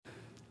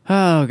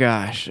Oh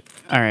gosh.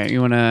 All right,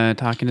 you want to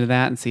talk into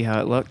that and see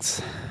how it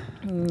looks?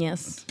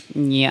 Yes.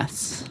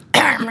 Yes.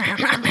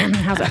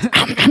 How's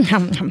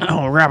that?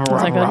 Oh, rabble,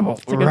 Is that rabble,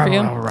 rabble, good? Is that good for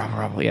you?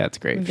 rabble. Yeah, it's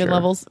great. Good sure.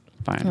 levels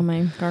Fine. on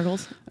my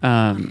gargles.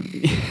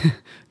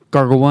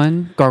 Gargle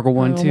 1, Gargle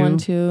 1, 2, 1,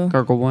 2.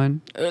 Gargle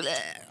 1.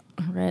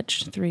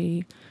 Retch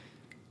 3.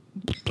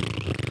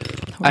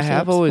 I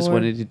have Horse always Lips, 4.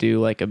 wanted to do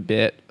like a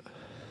bit,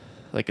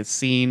 like a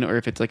scene, or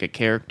if it's like a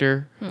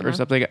character or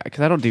something,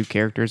 because I don't do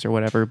characters or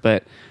whatever,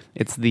 but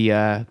it's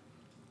the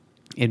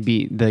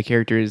the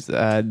character is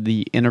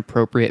the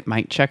inappropriate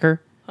mic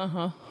checker.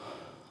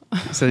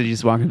 So you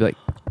just walk and be like,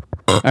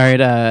 all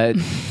right,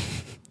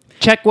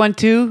 check 1,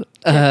 2,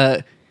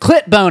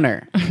 clit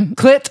boner,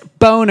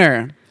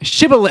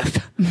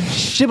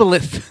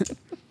 shibboleth,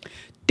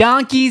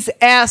 donkey's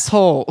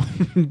asshole,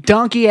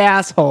 donkey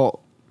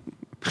asshole.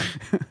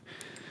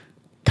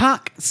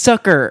 Cock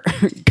sucker.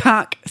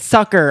 All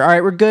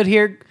right, we're good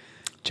here.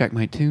 Check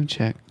mic 2.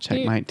 Check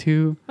mic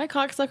 2. My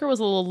cocksucker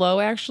was a little low,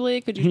 actually.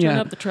 Could you turn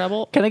up the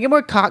treble? Can I get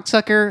more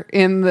cocksucker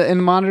in the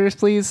monitors,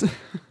 please?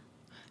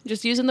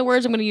 Just using the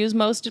words I'm going to use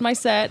most in my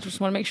set.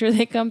 Just want to make sure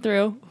they come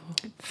through.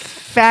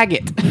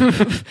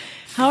 Faggot.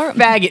 How are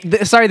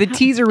Faggot. Sorry, the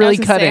T's are really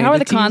cutting. how are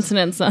the T's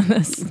consonants on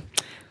this?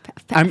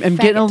 I'm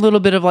getting a little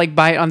bit of like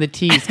bite on the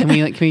T's. Can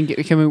we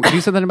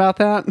do something about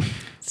that?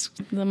 It's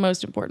the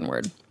most important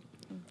word.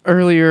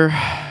 Earlier,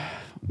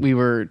 we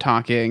were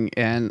talking,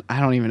 and I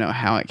don't even know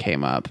how it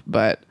came up,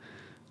 but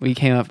we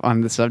came up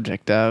on the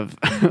subject of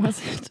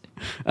Was it?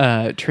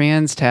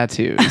 trans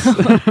tattoos.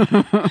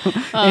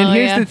 And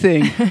here's the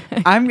thing.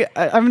 I'm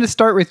going to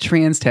start with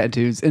trans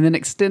tattoos and then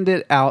extend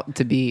it out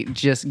to be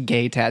just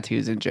gay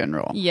tattoos in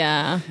general.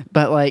 Yeah.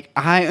 But like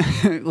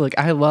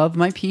I love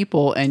my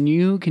people, and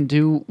you can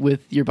do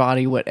with your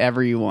body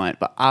whatever you want,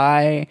 but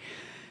I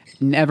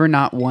never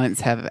not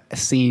once have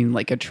seen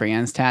like a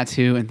trans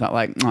tattoo and thought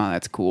like, oh,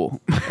 that's cool.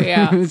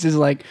 Yeah. It's just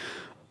like,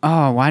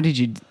 oh,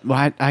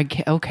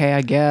 okay,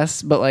 I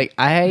guess. But like,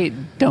 I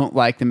don't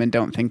like them and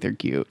don't think they're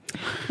cute.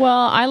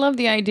 Well, I love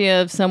the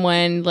idea of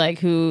someone like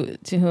to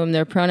whom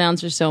their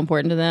pronouns are so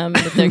important to them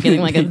that they're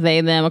getting like a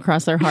they them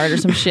across their heart or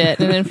some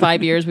shit. And in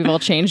 5 years, we've all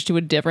changed to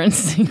a different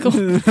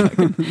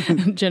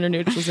gender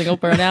neutral single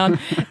pronoun.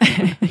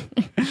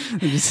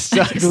 They're just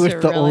stuck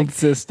with the old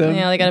system.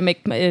 Yeah, they got to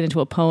make it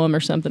into a poem or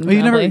something. Well,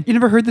 you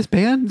never heard this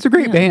band? It's a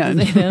great band.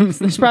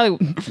 There's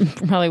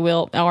probably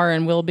Will R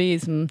and Will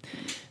B's and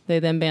they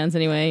them bands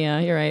anyway. Yeah,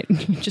 you're right.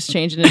 Just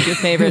change it into your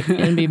favorite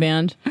NB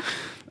band.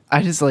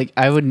 I just like,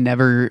 I would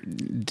never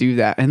do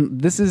that. And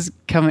this is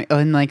coming,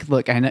 and like,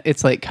 look, I know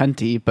it's like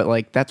cunty, but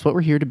like, that's what we're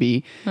here to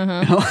be. In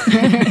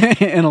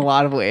a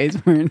lot of ways.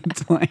 Where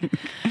it's like,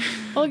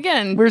 well,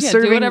 again, we're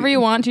do whatever you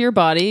want to your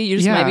body. You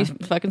just might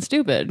be fucking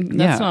stupid.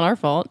 That's not our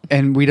fault.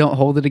 And we don't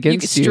hold it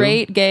against you.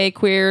 Straight, gay,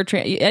 queer,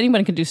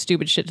 anyone can do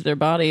stupid shit to their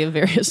body of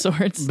various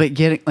sorts. But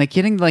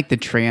getting like the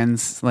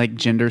trans like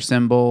gender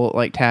symbol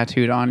like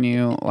tattooed on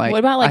you, like, what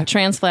about like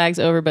trans flags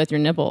over both your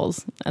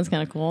nipples? That's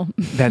kind of cool.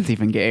 That's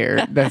even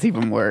gayer. That's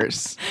even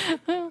worse.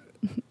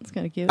 It's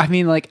kind of cute. I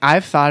mean, like,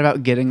 I've thought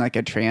about getting like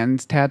a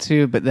trans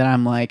tattoo, but then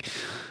I'm like,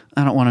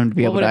 I don't want them to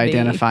be able to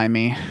identify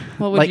me.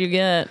 What would you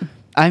get?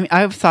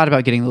 I've thought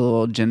about getting the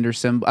little gender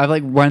symbol. I've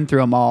like run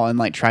through them all and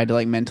like tried to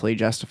like mentally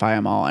justify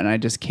them all, and I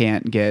just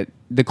can't get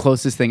the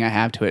closest thing I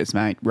have to it is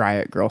my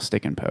Riot Girl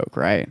stick and poke,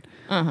 right?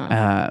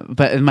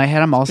 But in my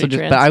head, I'm also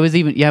just. But I was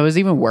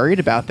even worried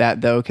about that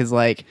though, because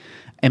like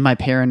in my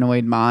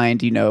paranoid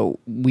mind, you know,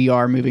 we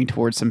are moving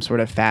towards some sort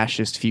of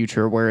fascist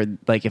future where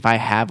like if I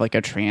have like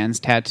a trans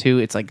tattoo,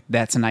 it's like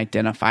that's an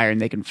identifier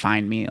and they can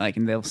find me, like,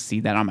 and they'll see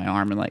that on my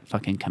arm and like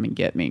fucking come and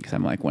get me because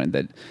I'm like one of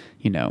the,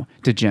 you know,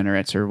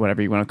 degenerates or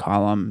whatever you want to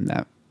call them.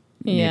 That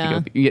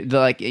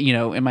like, you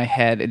know, in my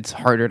head, it's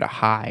harder to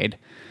hide.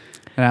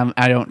 And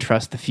I don't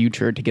trust the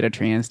future to get a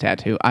trans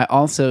tattoo. I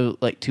also,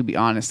 like, to be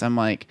honest, I'm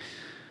like,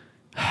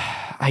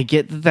 I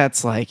get that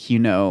that's like, you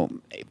know,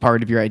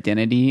 part of your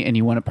identity and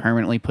you want to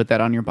permanently put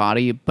that on your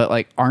body, but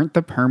like, aren't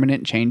the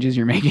permanent changes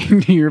you're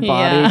making to your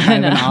body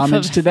kind of an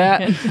homage to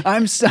that?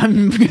 I'm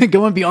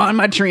going beyond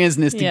my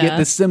transness to get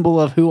the symbol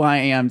of who I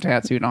am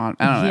tattooed on.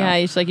 I don't know. Yeah,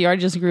 it's like you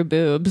already just grew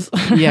boobs.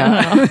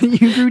 Yeah,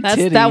 you grew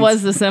titties. That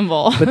was the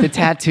symbol. But the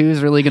tattoo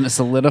is really going to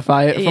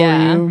solidify it for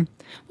you.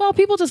 Well,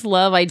 people just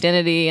love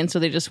identity, and so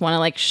they just want to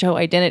like show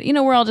identity. You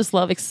know, we're all just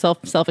love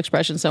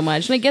self-expression so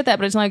much, and I get that.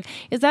 But it's like,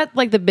 is that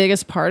like the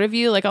biggest part of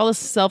you? Like all this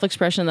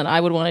self-expression that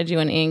I would want to do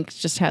in ink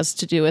just has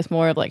to do with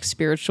more of like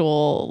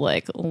spiritual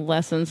like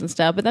lessons and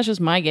stuff. But that's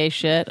just my gay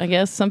shit, I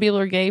guess. Some people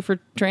are gay for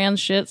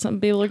trans shit. Some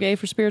people are gay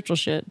for spiritual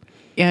shit.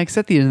 Yeah,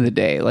 except at the end of the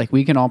day, like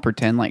we can all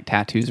pretend like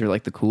tattoos are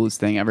like the coolest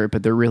thing ever,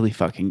 but they're really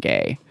fucking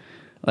gay.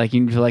 Like,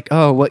 you're like,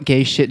 oh, what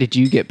gay shit did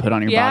you get put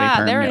on your body permanently?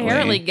 Yeah, they're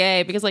inherently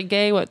gay because, like,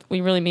 gay, what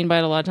we really mean by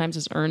it a lot of times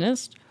is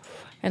earnest.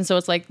 And so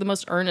it's like the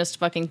most earnest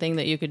fucking thing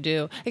that you could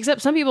do.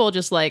 Except some people will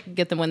just like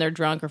get them when they're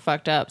drunk or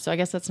fucked up. So I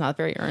guess that's not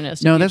very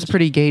earnest. No, that's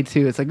pretty gay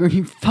too. It's like, are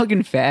you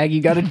fucking fag?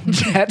 You got a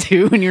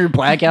tattoo and you're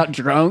blackout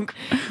drunk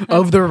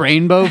of the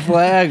rainbow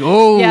flag.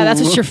 Oh, yeah,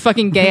 that's what your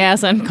fucking gay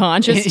ass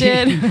unconscious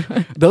did.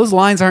 Those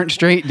lines aren't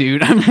straight,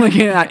 dude. I'm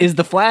looking at, is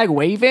the flag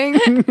waving?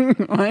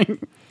 Like,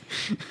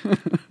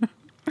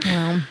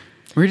 Well,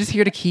 we're just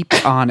here to keep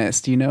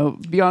honest, you know?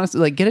 Be honest,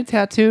 like, get a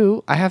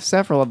tattoo. I have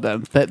several of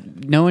them,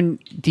 but knowing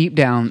deep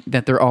down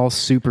that they're all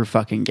super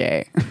fucking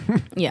gay.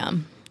 yeah.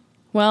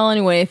 Well,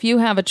 anyway, if you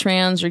have a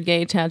trans or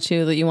gay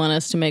tattoo that you want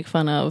us to make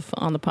fun of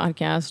on the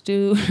podcast,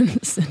 do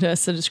send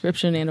us a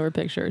description and or a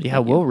picture. Yeah,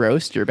 we'll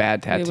roast your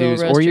bad We will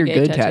tattoos roast or your gay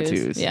good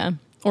tattoos. Yeah.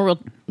 Or we'll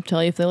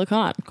tell you if they look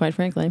hot, quite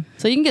frankly.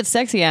 So you can get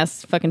sexy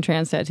ass fucking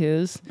trans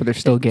tattoos. But they're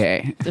still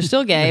gay. They're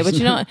still gay, but you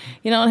don't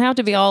have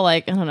to be all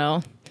like, I don't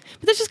know.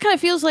 But this just kind of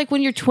feels like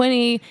when you're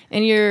 20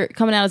 and you're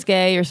coming out as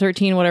gay, or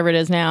 13, whatever it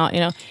is now,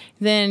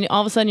 then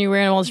all of a sudden you're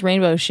wearing all this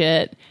rainbow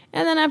shit.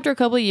 And then after a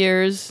couple of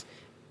years,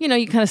 you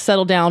kind of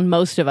settle down.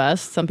 Most of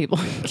us, some people,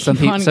 Some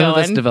of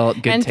us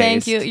develop good and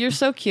taste. thank you. You're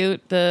so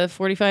cute. The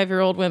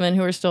 45-year-old women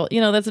who are still,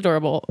 that's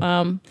adorable.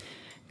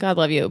 God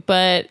love you.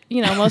 But,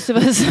 most of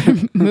us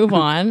move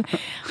on.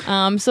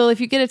 So if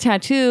you get a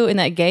tattoo in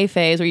that gay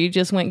phase where you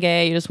just went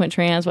gay, you just went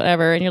trans,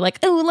 whatever, and you're like,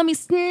 oh, let me,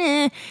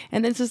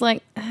 and then it's just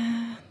like,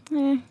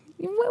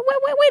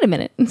 wait a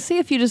minute and see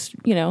if you just,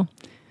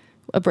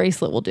 a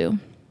bracelet will do.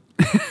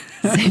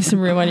 Save some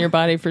room on your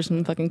body for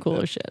some fucking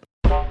cooler shit.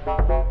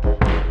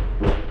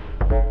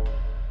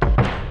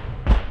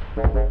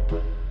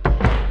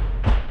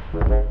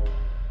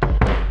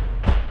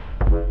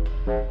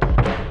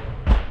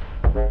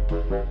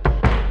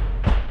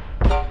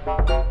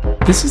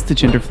 This is the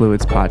Gender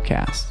Fluids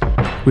Podcast.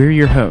 We're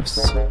your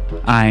hosts.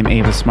 I'm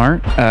Ava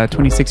Smart, a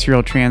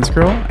 26-year-old trans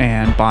girl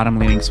and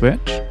bottom-leaning switch.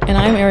 And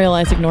I'm Ariel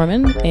Isaac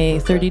Norman, a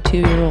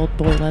 32-year-old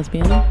boy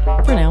lesbian,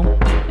 for now.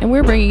 And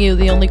we're bringing you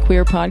the only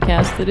queer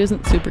podcast that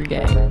isn't super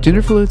gay.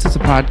 Gender Fluids is a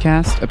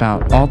podcast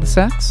about all the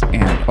sex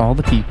and all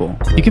the people.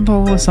 You can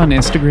follow us on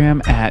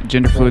Instagram at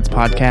Gender Fluids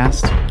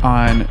Podcast.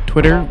 On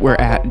Twitter, we're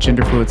at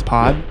Gender Fluids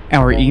Pod.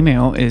 Our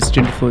email is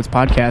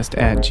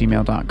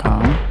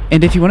genderfluidspodcast@gmail.com.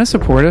 And if you want to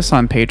support us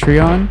on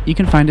Patreon, you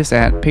can find us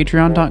at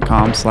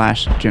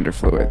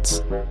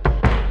patreon.com/genderfluids.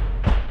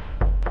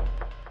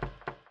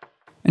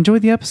 Enjoy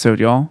the episode,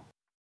 y'all.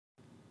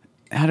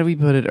 How did we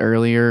put it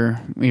earlier?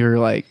 We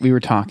were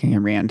talking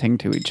and ranting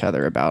to each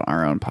other about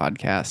our own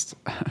podcast,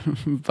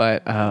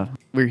 but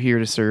we're here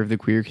to serve the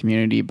queer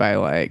community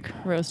by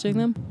Roasting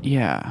them?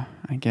 Yeah,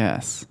 I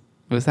guess.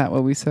 Was that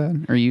what we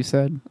said? Or you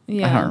said?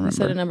 Yeah, I don't remember. We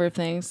said a number of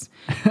things.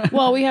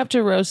 Well, we have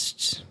to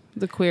roast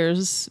the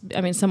queers.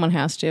 I mean, someone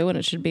has to, and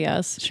it should be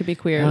us. It should be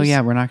queers. Oh yeah,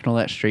 we're not going to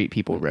let straight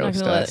people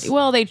roast us.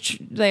 Well,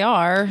 they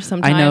are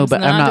sometimes. I know,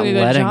 but I'm not doing a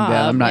good letting job.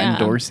 them. I'm not Yeah.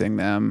 endorsing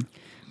them.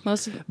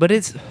 Most But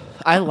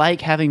I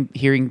like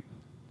hearing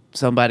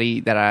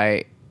somebody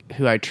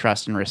who I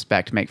trust and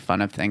respect make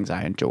fun of things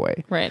I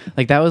enjoy. Right.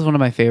 Like that was one of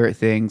my favorite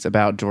things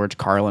about George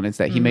Carlin is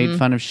that he made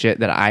fun of shit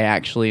that I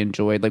actually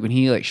enjoyed. Like when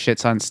he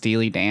shits on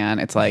Steely Dan,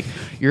 it's like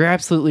you're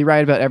absolutely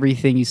right about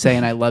everything you say,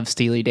 and I love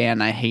Steely Dan.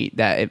 And I hate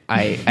that.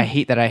 I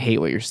hate that I hate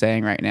what you're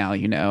saying right now.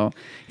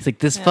 He's like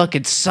this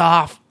fucking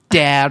soft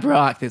dad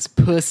rock, this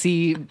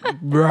pussy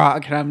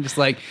rock, and I'm just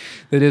like,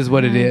 that is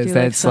what it is.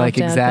 That's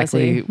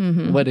exactly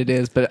what it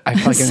is. But I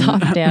fucking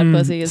soft dad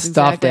pussy is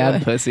soft exactly dad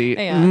what, pussy.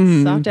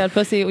 Yeah, soft dad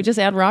pussy. We just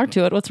add rock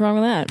to it. What's wrong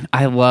with that?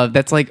 I love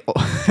that's like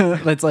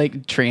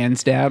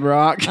trans dad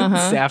rock,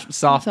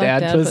 soft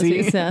dad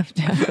pussy. Soft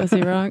dad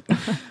pussy rock.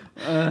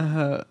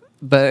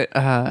 But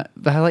I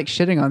like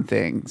shitting on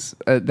things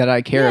that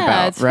I care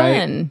about, it's right?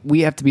 fun. We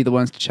have to be the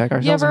ones to check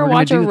ourselves. You ever and we're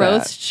watch a gonna do that.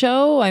 roast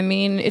show? I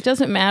mean, it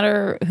doesn't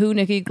matter who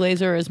Nikki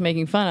Glaser is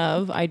making fun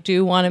of. I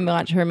do want to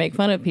watch her make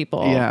fun of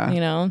people.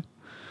 Yeah.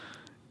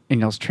 And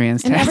y'all's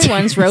trans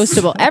everyone's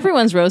roastable.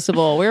 Everyone's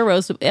roastable. We're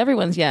roastable.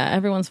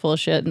 Everyone's full of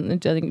shit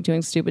and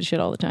doing stupid shit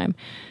all the time.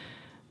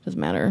 Doesn't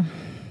matter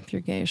if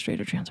you're gay or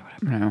straight or trans or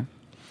whatever. No.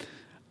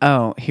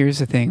 Oh, here's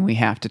the thing we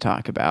have to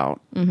talk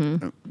about.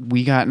 Mm-hmm.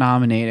 We got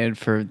nominated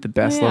for the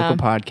best local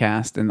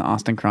podcast in the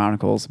Austin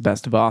Chronicles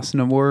Best of Austin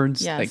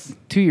Awards. Yes.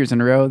 2 years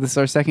in a row. This is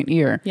our second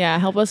year. Yeah,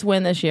 help us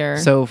win this year.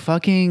 So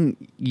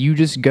you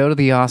just go to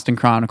the Austin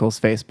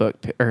Chronicles Facebook,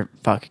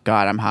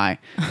 God, I'm high.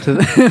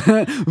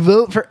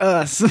 Vote for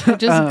us.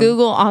 Just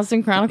Google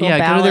Austin Chronicle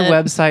ballot. ballot. Go to their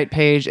website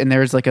page, and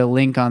there's a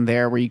link on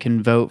there where you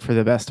can vote for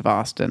the Best of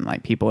Austin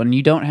people. And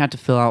you don't have to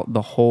fill out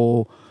the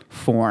whole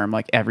form,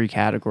 every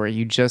category.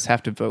 You just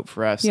have to vote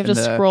for us. You have to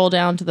scroll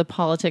down to the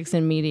politics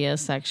and media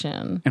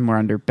section. And we're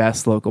under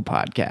Best Local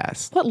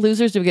Podcast. What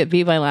losers did we get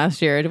beat by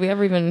last year? Did we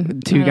ever even...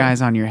 Two Guys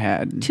on Your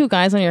Head. 2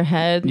 Guys on Your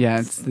Head?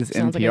 Yeah, it's this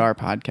NPR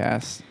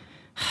podcast.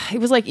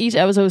 It was each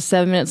episode was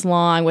 7 minutes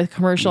long with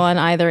commercial on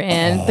either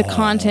end. The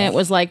content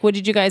was what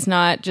did you guys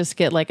not just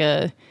get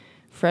a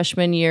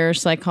freshman year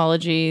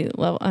psychology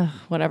level,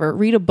 whatever.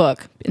 Read a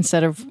book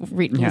instead of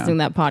listening to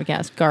that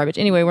podcast. Garbage.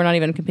 Anyway, we're not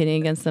even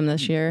competing against them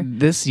this year.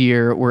 This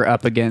year, we're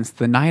up against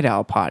the Night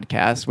Owl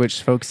podcast,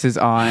 which focuses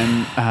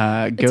on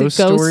ghost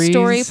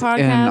stories podcast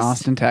in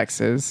Austin,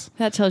 Texas.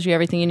 That tells you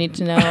everything you need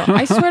to know.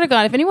 I swear to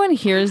God, if anyone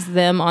hears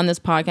them on this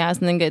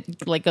podcast and then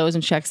goes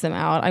and checks them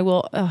out, I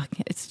will.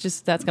 It's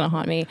just that's gonna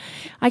haunt me.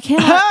 I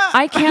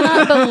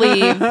cannot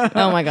believe.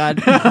 Oh my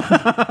God.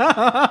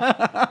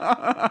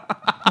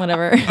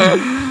 Whatever.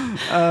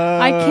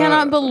 I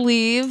cannot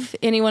believe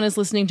anyone is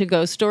listening to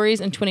ghost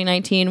stories in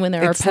 2019 when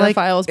there are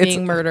pedophiles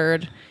being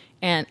murdered.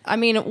 And I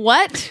mean,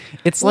 what?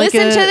 It's like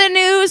listen to the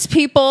news,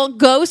 people.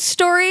 Ghost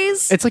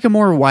stories. It's like a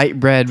more white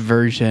bread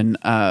version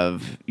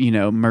of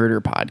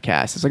murder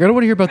podcasts. It's like I don't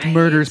want to hear about the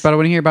murders, but I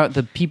want to hear about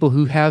the people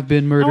who have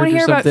been murdered or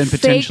something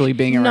potentially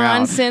being around.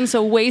 Nonsense,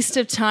 a waste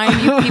of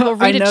time. You people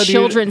read a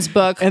children's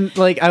book. And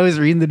I was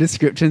reading the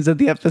descriptions of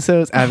the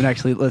episodes. I haven't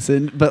actually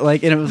listened, but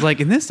and it was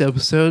in this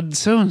episode,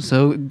 so and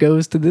so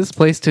goes to this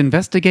place to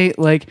investigate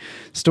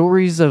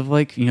stories of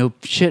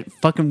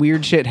fucking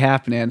weird shit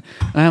happening.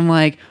 And I'm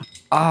like.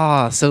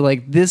 So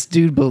this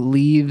dude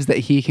believes that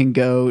he can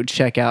go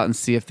check out and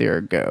see if there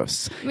are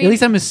ghosts. At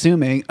least I'm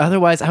assuming.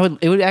 Otherwise,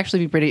 it would actually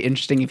be pretty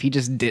interesting if he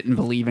just didn't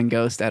believe in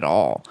ghosts at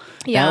all.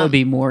 Yeah. That would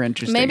be more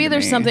interesting. Maybe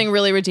there's something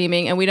really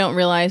redeeming, and we don't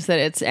realize that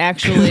it's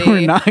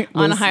actually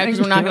on high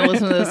because we're not going to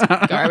listen to this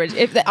garbage.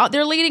 If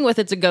they're leading with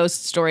it's a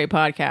ghost story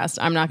podcast,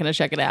 I'm not going to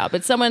check it out.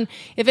 But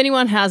if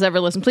anyone has ever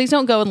listened, please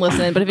don't go and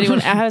listen. But if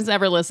anyone has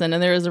ever listened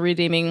and there is a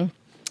redeeming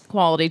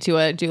quality to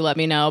it, do let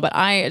me know. But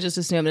I just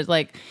assume it's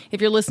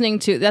if you're listening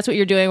to, that's what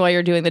you're doing while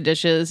you're doing the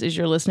dishes, is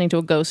you're listening to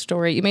a ghost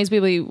story. You may as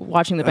well be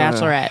watching The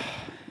Bachelorette.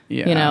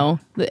 Yeah.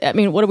 I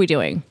mean, what are we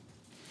doing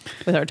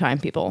with our time,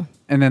 people?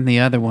 And then the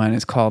other one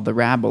is called The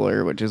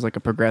Rabbler, which is a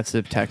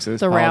progressive Texas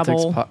the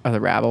politics. Rabble.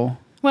 The Rabble.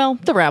 Well,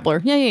 The Rabbler.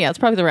 Yeah. It's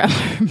probably The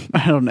Rabbler.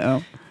 I don't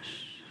know.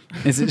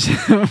 Is it?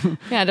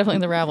 Yeah, definitely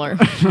The Rabbler.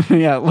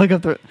 Yeah, look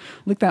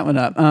that one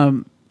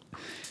up.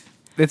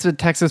 It's a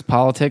Texas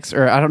politics,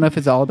 or I don't know if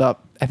it's all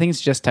about. I think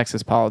it's just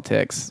Texas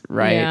politics,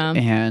 right? Yeah.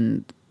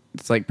 And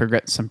it's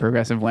some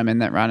progressive women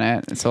that run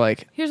it. So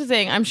here's the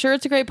thing. I'm sure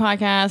it's a great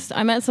podcast.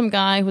 I met some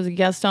guy who was a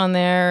guest on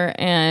there,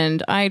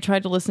 and I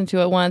tried to listen to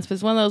it once, but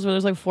it's one of those where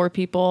there's 4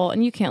 people,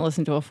 and you can't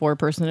listen to a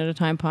 4-person at a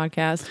time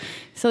podcast.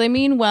 So they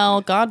mean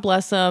well. God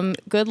bless them.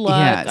 Good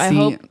luck. I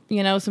hope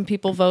some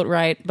people vote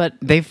right, but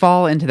they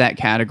fall into that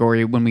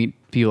category when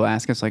people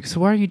ask us so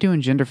why are you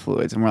doing gender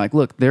fluids? And we're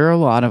look, there are a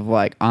lot of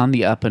on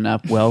the up and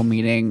up,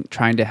 well-meaning,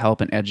 trying to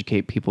help and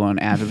educate people on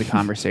After the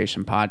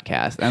Conversation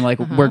podcast. And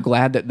we're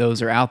glad that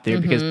those are out there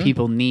because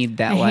people need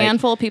that. A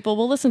handful of people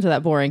will listen to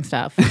that boring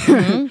stuff.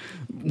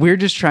 Mm-hmm. We're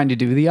just trying to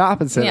do the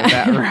opposite of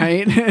that,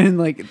 right?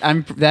 And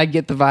I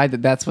get the vibe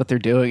that that's what they're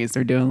doing. Is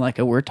they're doing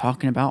we're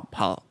talking about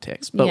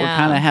politics, but we're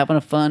kind of having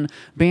a fun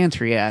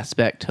bantery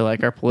aspect to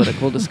our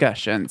political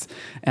discussions.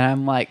 And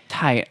I'm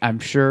tight. I'm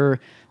sure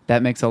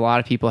that makes a lot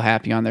of people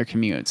happy on their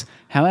commutes.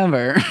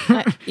 However,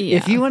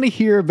 if you want to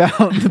hear about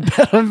the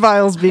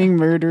pedophiles being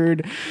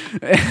murdered,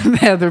 and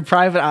they have their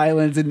private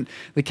islands and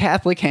the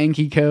Catholic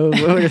hanky code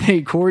where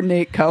they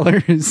coordinate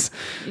colors,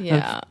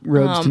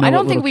 robes I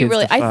don't think we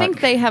really. I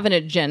think they have an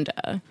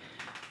agenda.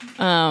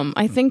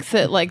 I think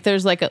that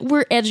there's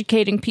we're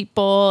educating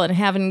people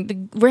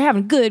and we're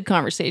having good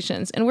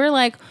conversations, and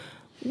we're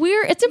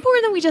it's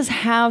important that we just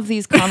have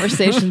these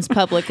conversations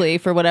publicly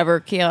for whatever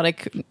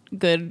chaotic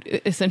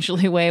good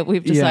essentially way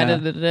we've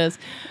decided that it is.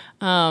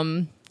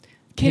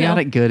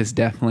 Chaotic good is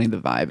definitely the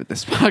vibe at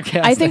this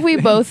podcast. I think we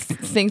both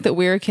think that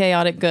we're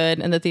chaotic good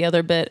and that the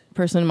other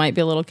person might be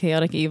a little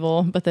chaotic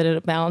evil, but that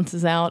it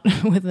balances out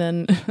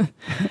within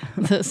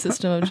the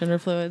system of gender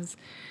fluids.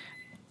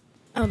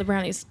 Oh, the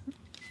brownies.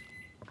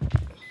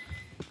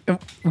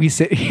 We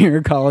sit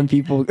here calling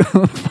people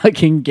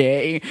fucking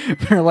gay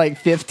for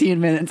 15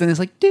 minutes, and it's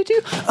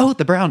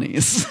the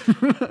brownies.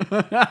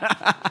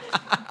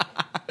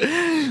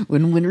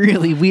 when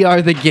really we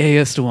are the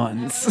gayest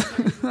ones.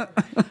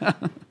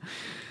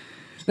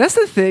 That's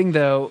the thing,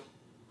 though.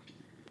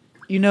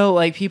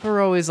 People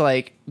are always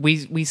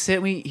we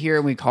sit here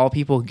and we call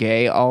people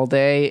gay all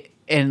day,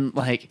 and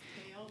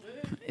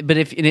but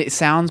it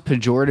sounds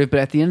pejorative, but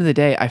at the end of the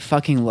day, I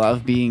fucking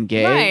love being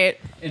gay, right?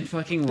 And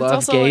fucking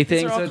love gay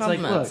things. So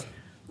it's look,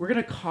 we're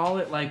gonna call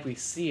it like we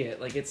see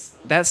it.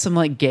 That's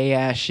some gay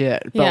ass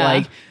shit,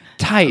 but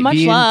tight. Much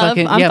being love.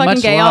 Fucking, I'm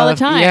fucking gay all the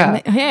time.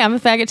 Yeah. Hey, I'm a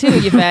faggot too.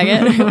 You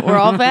faggot. We're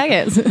all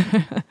faggots.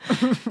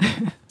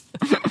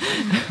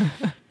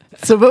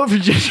 So vote for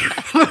gender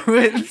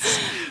fluids.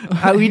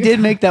 We did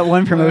make that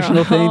one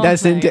promotional thing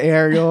that's into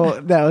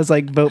Ariel. That was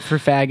vote for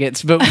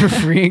faggots, vote for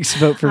freaks,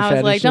 vote for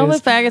fetishes. I was don't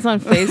put faggots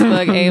on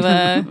Facebook,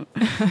 Ava.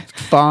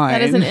 Fine.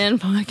 That is an in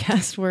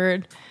podcast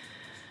word.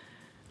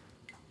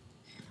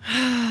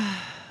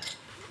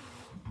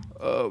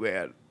 Oh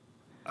man,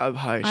 I'm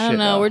high. I don't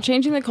know. We're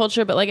changing the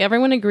culture, but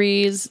everyone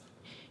agrees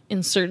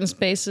in certain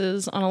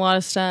spaces on a lot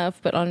of stuff,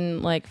 but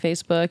on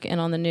Facebook and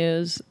on the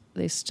news,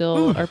 they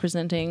still are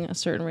presenting a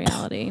certain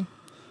reality.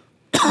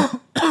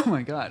 Oh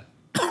my god.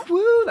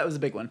 Woo! Woo! That was a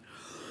big one.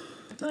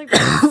 I feel like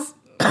this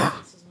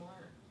is more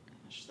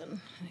ash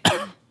than I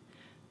think.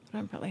 But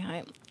I'm probably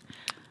high.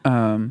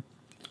 Oh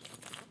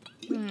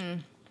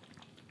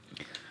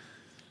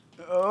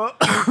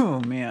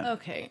man.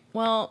 Okay.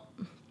 Well,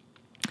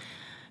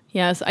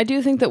 yes, I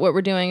do think that what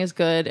we're doing is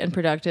good and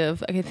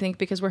productive. I think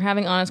because we're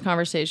having honest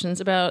conversations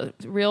about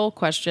real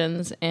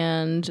questions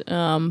and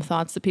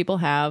thoughts that people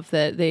have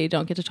that they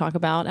don't get to talk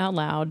about out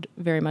loud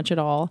very much at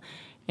all.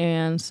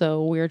 And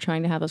so we're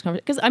trying to have those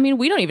conversations. Because, I mean,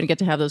 we don't even get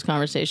to have those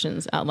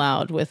conversations out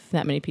loud with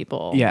that many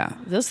people. Yeah.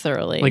 This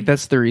thoroughly. Like,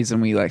 that's the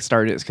reason we, like,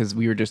 started is because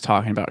we were just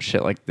talking about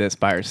shit like this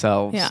by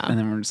ourselves. Yeah. And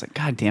then we're just like,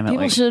 God damn it.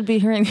 People like, should be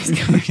hearing these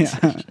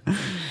conversations. yeah.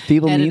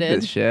 People need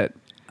Edited. this shit.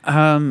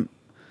 Yeah,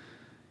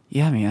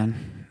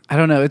 man. I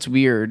don't know. It's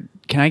weird.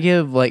 Can I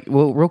give, like,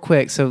 well, real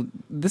quick. So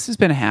this has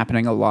been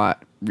happening a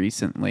lot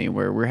recently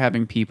where we're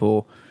having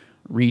people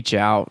reach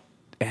out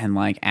and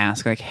like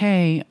ask like,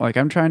 hey, like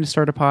I'm trying to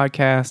start a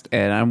podcast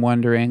and I'm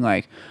wondering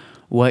like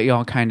what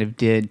y'all kind of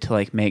did to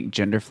like make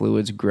Gender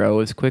Fluids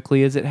grow as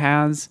quickly as it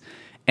has.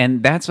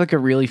 And that's like a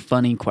really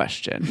funny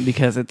question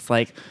because it's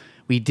like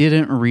we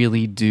didn't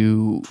really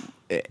do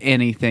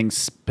anything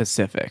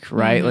specific,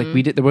 right? Mm-hmm.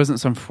 Like there wasn't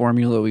some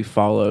formula we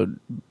followed.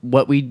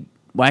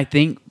 I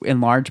think in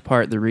large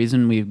part the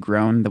reason we've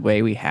grown the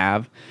way we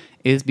have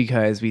is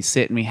because we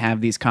sit and we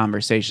have these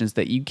conversations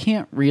that you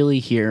can't really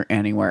hear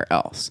anywhere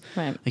else.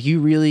 Right. Like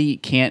you really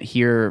can't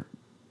hear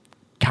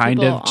kind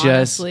People of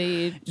just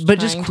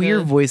queer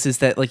voices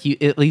that like you,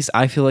 at least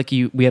I feel like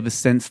we have a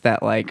sense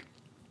that like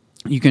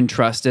you can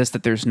trust us,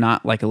 that there's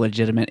not like a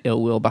legitimate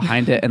ill will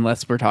behind it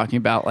unless we're talking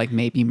about like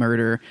maybe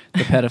murder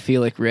the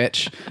pedophilic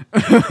rich.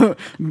 I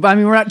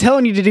mean, we're not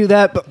telling you to do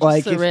that, but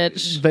like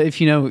if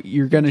you know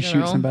you're going to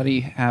shoot somebody,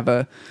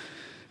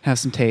 have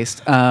some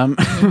taste,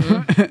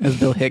 as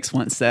Bill Hicks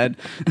once said.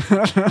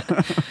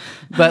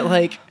 But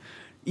like,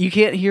 you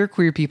can't hear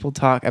queer people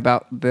talk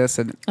about this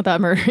and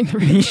about murdering the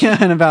rich. Yeah,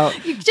 and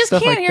about you just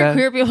stuff can't like hear that.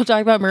 queer people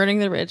talk about murdering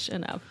the rich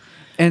enough.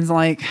 And it's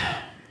like,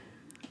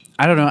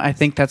 I don't know. I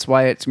think that's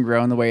why it's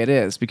grown the way it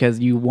is because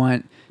you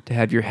want to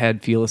have your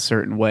head feel a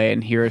certain way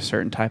and hear a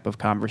certain type of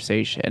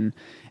conversation,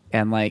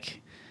 and like.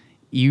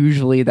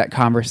 Usually that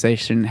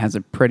conversation has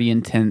a pretty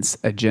intense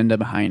agenda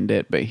behind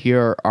it, but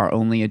here our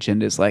only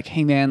agenda is like,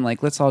 hey man,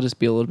 like let's all just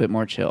be a little bit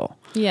more chill.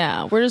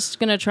 Yeah, we're just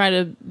going to try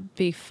to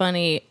be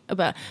funny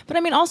about, but I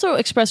mean also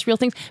express real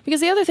things, because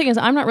the other thing is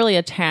I'm not really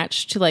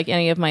attached to like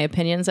any of my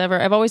opinions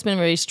ever. I've always been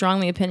very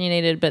strongly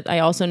opinionated, but I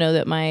also know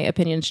that my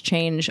opinions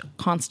change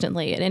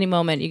constantly. At any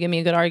moment you give me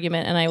a good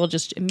argument and I will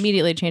just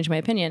immediately change my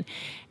opinion.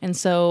 And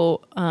so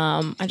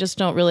I just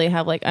don't really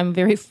have like, I'm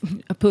very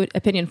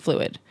opinion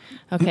fluid.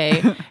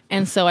 Okay.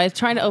 And so I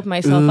try to open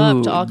myself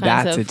up to all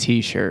kinds of... That's a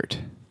t-shirt.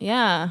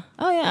 Yeah.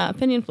 Oh yeah.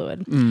 Opinion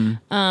fluid.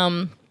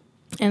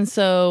 And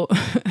so,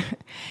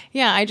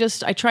 yeah, I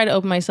try to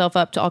open myself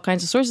up to all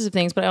kinds of sources of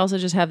things, but I also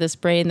just have this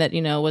brain that,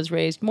 you know, was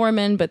raised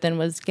Mormon, but then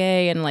was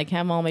gay and like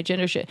have all my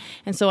gender shit.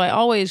 And so I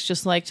always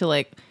just like to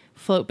like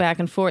float back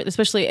and forth,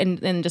 especially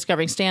in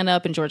discovering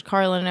stand-up and George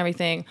Carlin and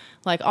everything.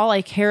 Like all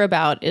I care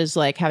about is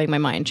like having my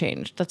mind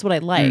changed. That's what I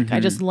like. Mm-hmm. I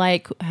just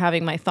like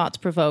having my thoughts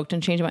provoked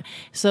and changing my...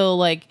 So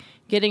like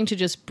getting to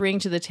just bring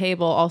to the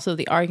table also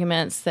the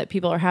arguments that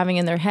people are having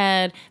in their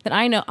head that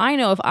I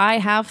know if I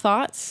have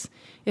thoughts,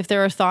 if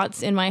there are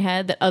thoughts in my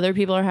head that other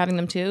people are having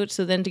them too.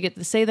 So then to get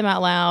to say them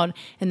out loud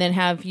and then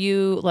have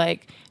you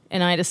like,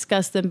 and I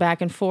discuss them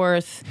back and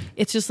forth.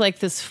 It's just like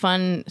this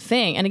fun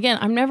thing. And again,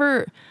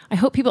 I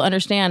hope people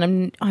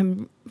understand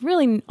I'm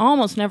really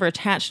almost never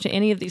attached to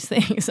any of these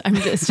things.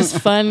 It's just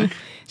fun,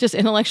 just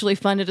intellectually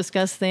fun to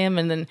discuss them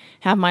and then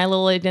have my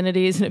little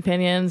identities and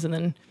opinions and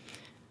then,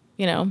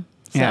 you know,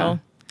 so, yeah.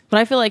 But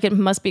I feel like it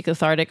must be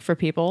cathartic for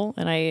people.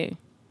 And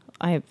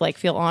I like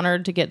feel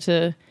honored to get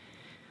to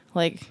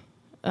like,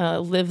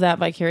 live that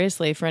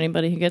vicariously for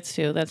anybody who gets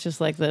to. That's just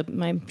like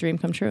my dream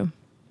come true.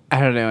 I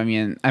don't know.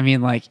 I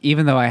mean, like,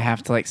 even though I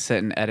have to like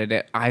sit and edit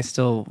it, I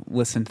still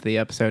listen to the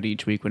episode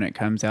each week when it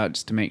comes out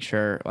just to make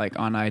sure, like,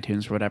 on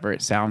iTunes or whatever,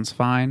 it sounds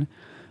fine.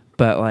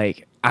 But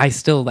like, I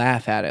still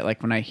laugh at it,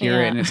 like when I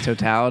hear it in its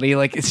totality.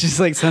 Like, it's just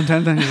like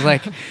sometimes I'm just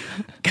like,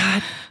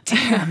 God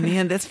damn,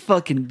 man, that's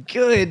fucking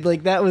good.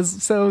 Like, that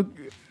was so.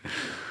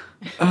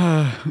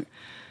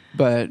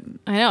 But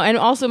I know, and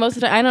also most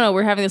of the time, I don't know,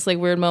 we're having this like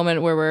weird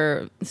moment where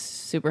we're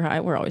super high.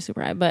 We're always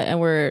super high, and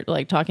we're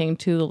like talking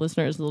to the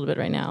listeners a little bit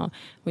right now.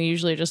 We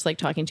usually just like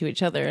talking to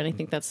each other, and I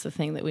think that's the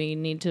thing that we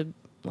need to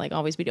like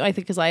always be doing. I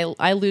think because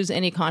I lose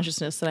any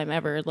consciousness that I'm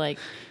ever like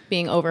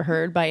being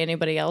overheard by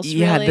anybody else.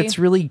 Yeah, really. That's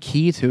really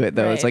key to it,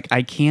 though. Right. It's like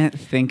I can't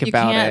think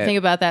about it. You can't think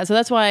about that. So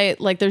that's why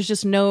like there's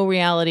just no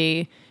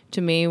reality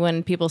to me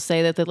when people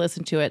say that they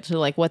listen to it, to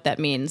like what that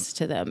means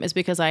to them, is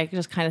because I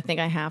just kind of think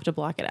I have to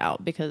block it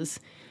out, because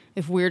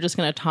if we're just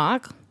going to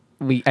talk,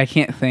 I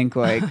can't think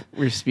like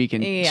we're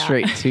speaking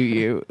straight to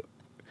you.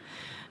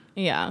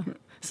 Yeah.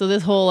 So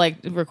this whole like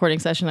recording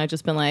session, I've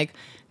just been like,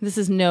 this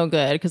is no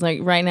good, because like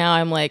right now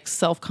I'm like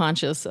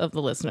self-conscious of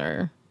the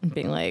listener and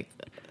being like,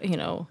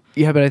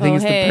 Yeah, but I think oh,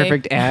 it's hey. the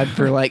perfect ad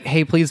for like,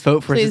 hey, please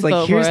vote for us. Please It's like,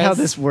 vote for here's how us.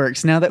 this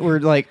works. Now that we're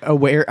like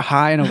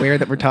high and aware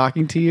that we're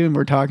talking to you and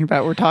we're talking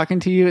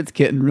to you, it's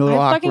getting real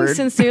I awkward. fucking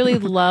sincerely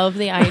love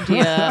the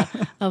idea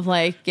of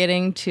like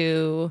getting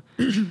to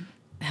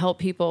help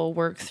people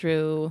work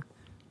through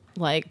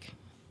like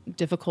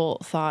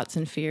difficult thoughts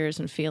and fears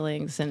and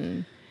feelings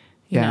and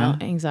you Yeah. know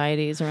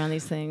anxieties around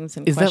these things.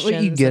 And Is that what you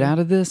questions get and- out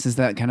of this? Is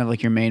that kind of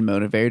like your main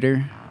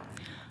motivator?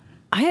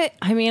 I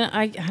mean,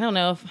 I don't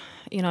know if,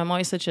 I'm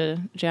always such a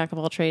jack of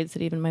all trades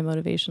that even my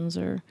motivations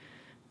are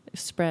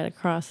spread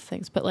across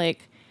things. But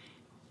like,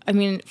 I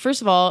mean,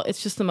 first of all,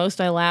 it's just the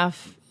most I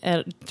laugh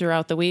at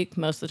throughout the week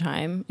most of the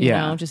time, you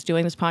Yeah. know, just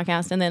doing this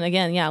podcast. And then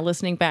again,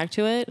 listening back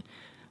to it,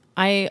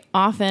 I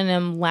often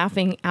am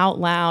laughing out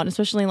loud,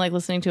 especially like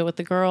listening to it with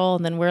the girl.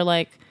 And then we're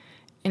like,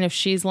 and if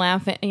she's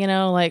laughing,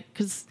 like,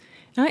 cause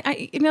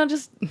I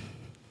just...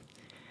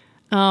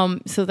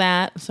 so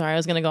that, sorry, I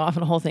was going to go off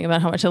on a whole thing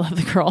about how much I love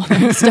the girl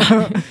and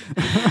stuff.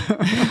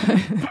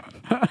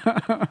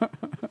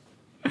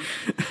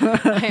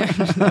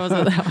 That was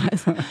what that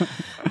was.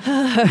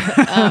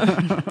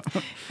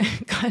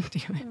 God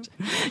damn it.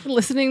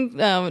 Listening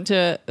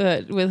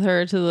with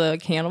her to the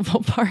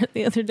cannibal part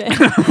the other day.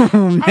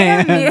 Oh,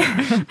 man.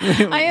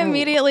 I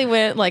immediately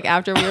went, like,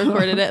 after we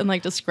recorded it and,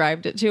 like,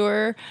 described it to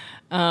her.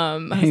 I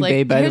was Hey, like,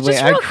 babe, by the way,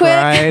 just I real quick.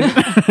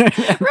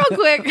 cried. Real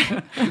quick.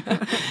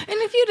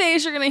 In a few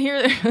days, you're going to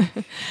hear.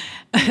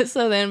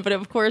 So then, but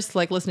of course,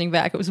 like listening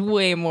back, it was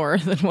way more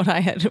than what I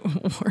had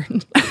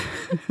warned.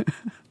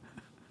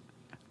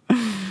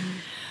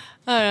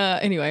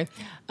 Anyway,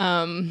 what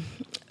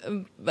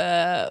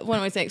am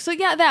I saying? So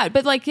yeah, that.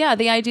 But like, yeah,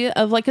 the idea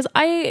of like, because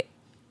I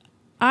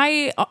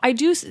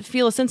do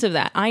feel a sense of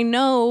that. I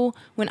know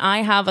when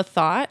I have a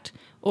thought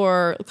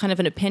or kind of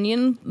an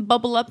opinion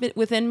bubble up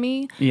within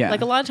me. Yeah. Like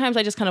a lot of times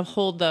I just kind of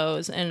hold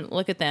those and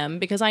look at them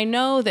because I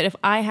know that if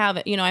I have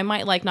it, I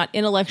might like not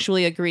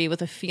intellectually agree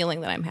with a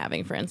feeling that I'm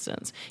having, for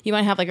instance. You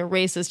might have like a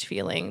racist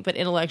feeling, but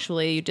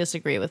intellectually you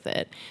disagree with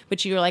it.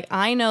 But you're like,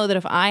 I know that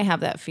if I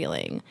have that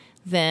feeling,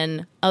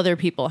 then other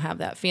people have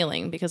that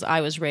feeling because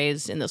I was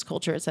raised in this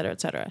culture, et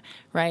cetera,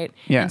 right?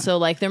 Yeah. And so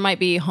like there might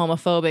be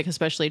homophobic,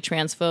 especially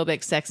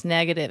transphobic, sex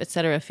negative, et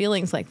cetera,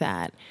 feelings like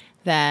that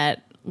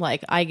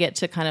like I get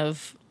to kind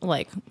of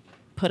like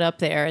put up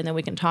there and then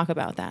we can talk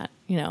about that,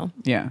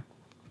 Yeah.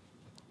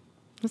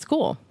 It's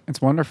cool.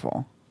 It's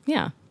wonderful.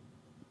 Yeah.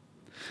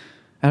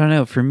 I don't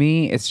know. For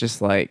me, it's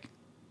just like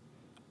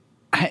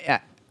I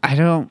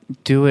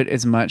don't do it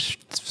as much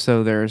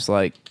so there's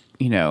like,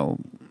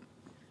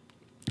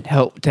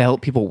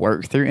 help people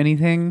work through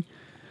anything.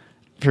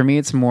 For me,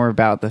 it's more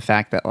about the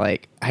fact that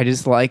like I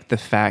just like the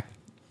fact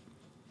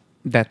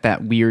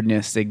that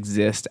weirdness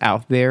exists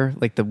out there,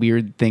 like the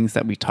weird things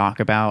that we talk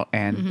about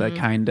and the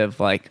kind of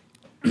like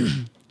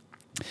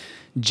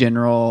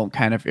general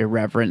kind of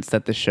irreverence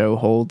that the show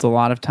holds a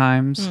lot of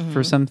times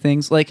for some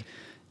things, like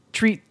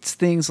treats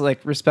things like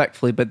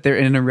respectfully, but they're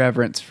in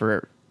irreverence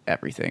for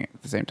everything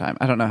at the same time.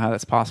 I don't know how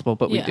that's possible,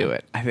 but we Yeah. do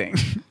it, I think.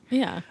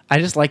 Yeah. I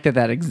just like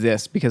that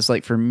exists because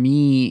like for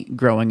me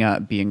growing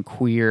up being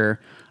queer,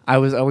 I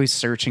was always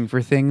searching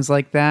for things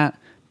like that,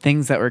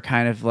 things that were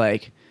kind of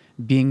like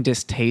being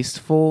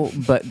distasteful,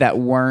 but that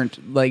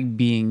weren't like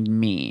being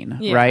mean,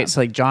 Yeah. right?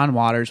 So like John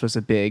Waters was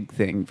a big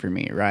thing for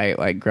me, right?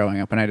 Like growing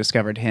up, and I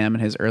discovered him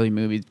and his early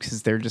movies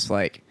because they're just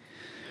like,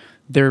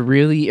 they're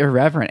really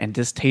irreverent and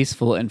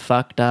distasteful and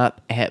fucked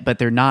up, but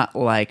they're not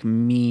like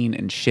mean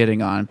and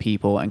shitting on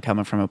people and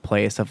coming from a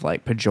place of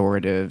like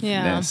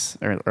pejorativeness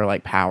or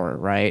like power,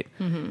 right?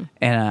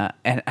 And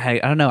I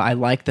don't know, I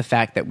like the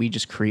fact that we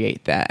just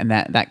create that and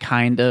that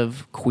kind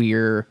of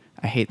queer,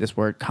 I hate this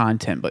word,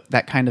 content, but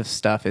that kind of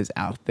stuff is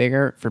out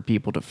there for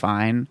people to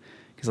find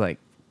because like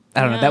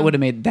I don't know, that would have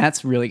made,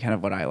 that's really kind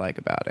of what I like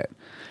about it.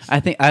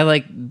 I think I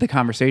like the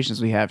conversations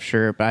we have,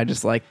 sure, but I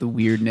just like the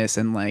weirdness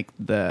and like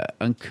the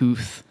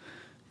uncouth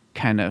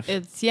kind of.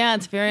 It's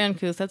very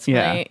uncouth. That's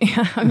Yeah. right.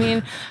 Yeah. I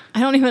mean,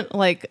 I don't even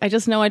like, I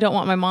just know I don't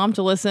want my mom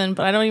to listen,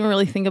 but I don't even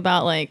really think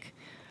about like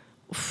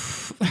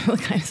the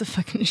kinds of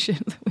fucking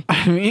shit that we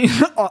I mean,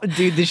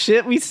 dude, the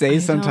shit we say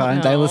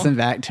sometimes, I know. listen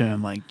back to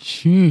him like,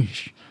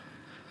 sheesh.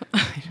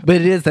 But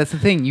it is, that's the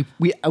thing.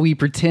 We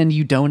pretend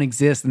you don't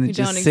exist and then You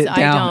just don't sit exi- I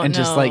down don't and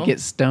just like know. get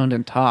stoned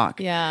and talk.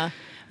 Yeah.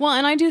 Well,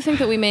 and I do think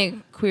that we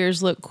make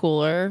queers look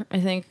cooler. I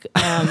think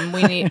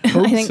we need.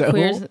 hope I think so.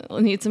 queers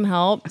need some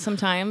help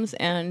sometimes,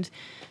 and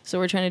so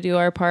we're trying to do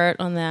our part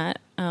on that.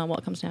 Well,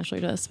 it comes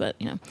naturally to us, but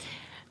yeah,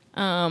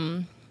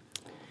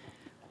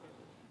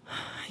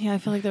 I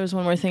feel like there was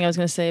one more thing I was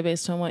going to say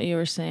based on what you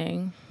were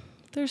saying.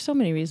 There's so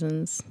many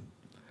reasons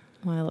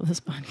why I love this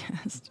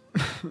podcast.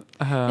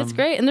 It's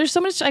great, and there's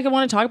so much I could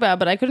want to talk about,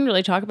 but I couldn't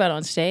really talk about it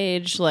on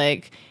stage.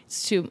 Like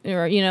it's too,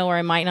 or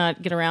I might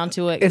not get around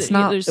to it. It's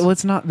not. There's, Well,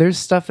 it's not. There's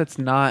stuff that's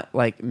not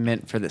like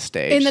meant for the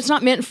stage, and that's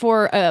not meant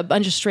for a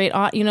bunch of straight,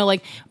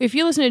 like if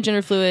you listen to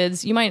Gender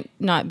Fluids, you might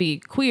not be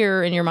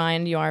queer in your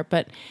mind, you are,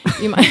 but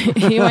you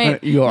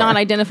might You are. not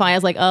identify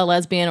as like a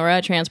lesbian or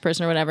a trans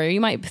person or whatever.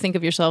 You might think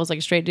of yourself as like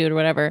a straight dude or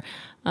whatever.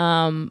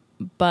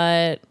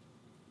 But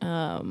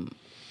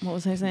what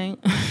was I saying?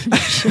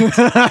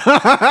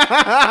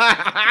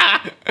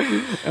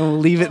 And we'll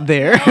leave it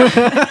there.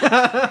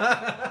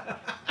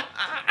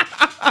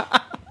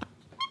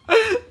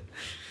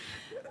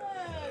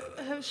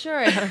 I'm sure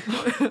I had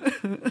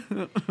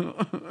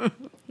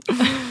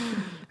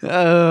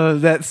Oh,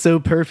 that's so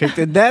perfect.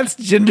 And that's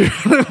gender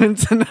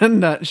relevance in a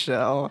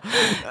nutshell.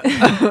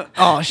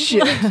 Oh,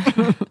 shit.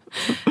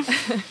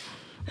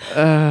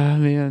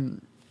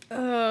 Man.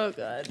 Oh,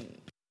 God.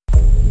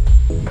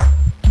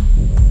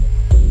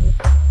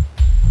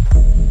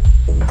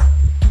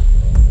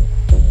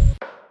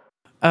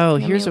 Oh,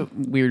 here's a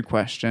weird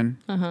question.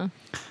 Uh-huh.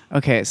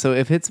 Okay, so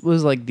if it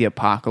was like the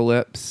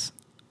apocalypse,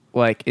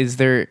 like, is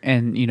there,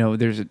 and you know,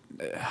 there's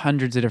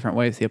hundreds of different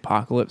ways the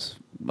apocalypse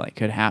like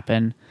could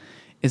happen.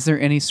 Is there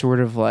any sort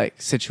of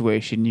like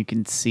situation you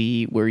can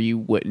see where you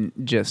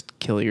wouldn't just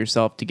kill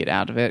yourself to get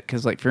out of it?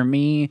 Because like for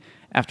me,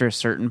 after a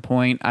certain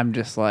point, I'm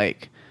just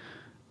like,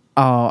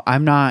 oh,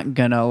 I'm not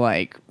gonna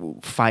like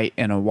fight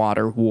in a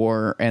water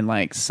war and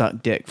like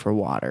suck dick for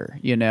water,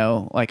 you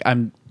know? Like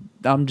I'm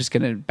just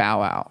gonna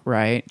bow out,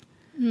 right?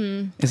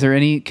 Is there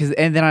any?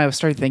 And then I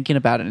started thinking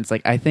about it, and it's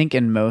like I think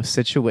in most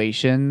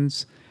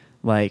situations,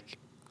 like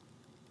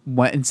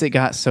once it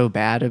got so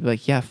bad, I'd be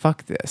like, yeah,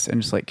 fuck this,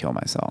 and just like kill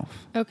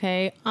myself.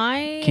 Okay,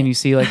 Can you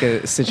see like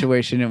a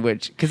situation in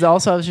which? Because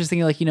also I was just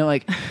thinking like, you know,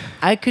 like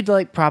I could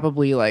like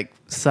probably like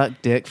suck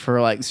dick for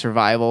like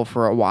survival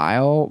for a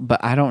while,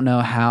 but I don't know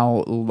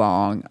how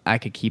long I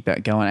could keep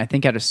that going. I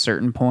think at a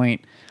certain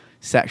point,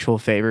 sexual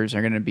favors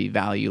are going to be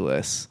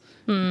valueless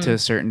to a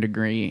certain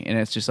degree, and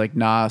it's just like,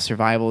 nah,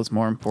 survival is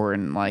more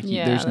important. Like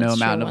there's no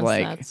amount of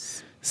like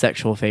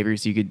sexual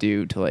favors you could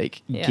do to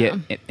like get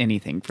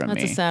anything from me.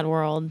 That's a sad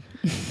world.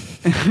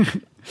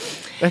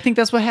 I think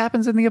that's what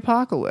happens in the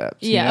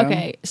apocalypse. Yeah. You know?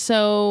 Okay.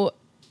 So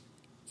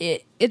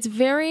it's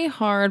very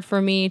hard for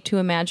me to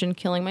imagine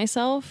killing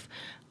myself.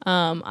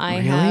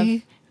 I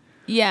have.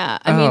 Yeah,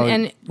 I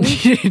mean,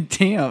 and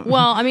damn.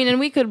 Well, I mean, and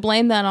we could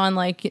blame that on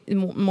like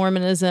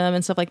Mormonism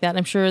and stuff like that.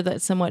 I'm sure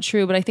that's somewhat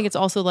true, but I think it's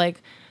also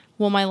like,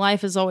 well, my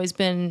life has always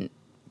been,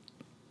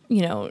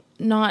 you know,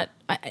 not.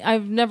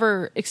 I've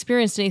never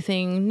experienced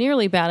anything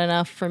nearly bad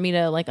enough for me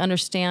to like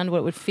understand what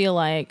it would feel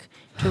like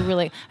to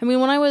really. I mean,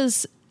 when I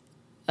was,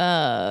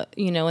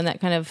 you know, in that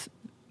kind of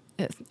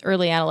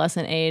early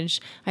adolescent age,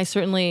 I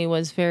certainly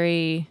was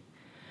very.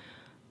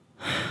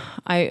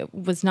 I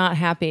was not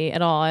happy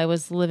at all. I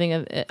was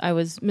I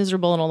was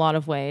miserable in a lot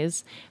of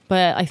ways,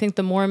 but I think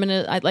the Mormon,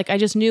 I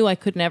just knew I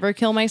could never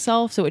kill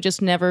myself. So it just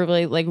never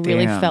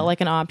really felt like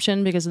an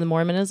option because of the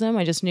Mormonism.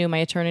 I just knew my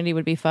eternity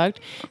would be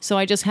fucked. So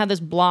I just had this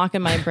block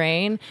in my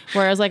brain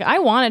where I was like, I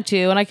wanted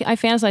to, and I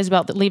fantasized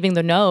about leaving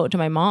the note to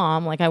my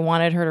mom. Like I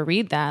wanted her to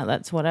read that.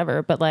 That's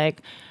whatever. But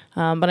like,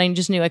 but I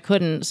just knew I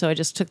couldn't, so I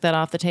just took that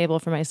off the table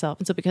for myself.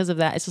 And so because of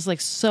that, it's just like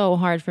so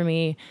hard for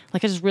me.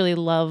 Like I just really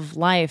love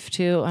life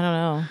too. I don't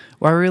know.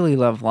 Well, I really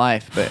love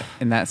life, but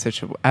in that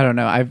situation, I don't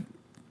know.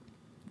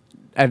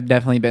 I've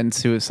definitely been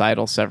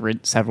suicidal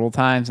several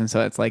times, and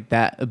so it's like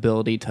that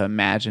ability to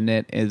imagine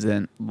it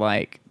isn't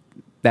like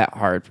that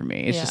hard for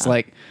me. It's just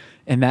like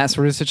in that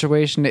sort of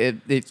situation,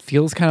 it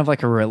feels kind of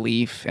like a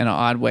relief in an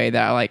odd way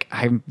that like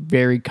I'm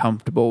very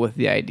comfortable with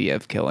the idea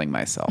of killing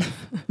myself.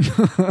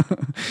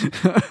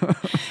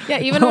 Yeah,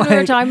 even when we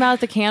were talking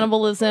about the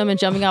cannibalism and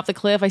jumping off the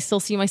cliff, I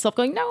still see myself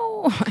going,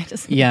 no.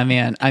 Yeah,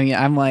 man. I mean,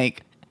 I'm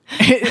like,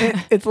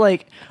 it's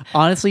like,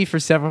 honestly, for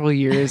several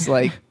years,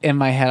 like in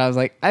my head, I was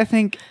like, I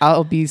think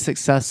I'll be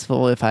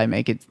successful if I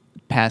make it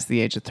past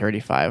the age of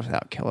 35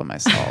 without killing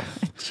myself.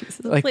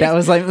 Jesus, like please, that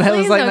was like don't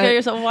kill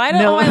yourself. Why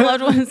don't all my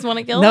loved ones want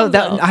to kill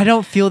themselves? I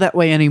don't feel that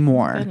way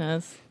anymore.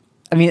 Goodness.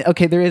 I mean,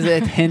 okay, there is a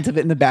hint of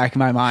it in the back of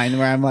my mind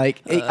where I'm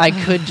like, I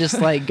could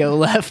just like go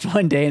left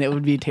one day and it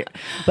would be terrible.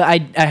 But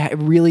I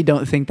really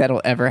don't think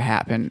that'll ever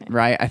happen,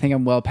 right? I think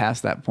I'm well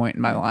past that point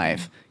in my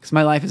life because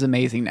my life is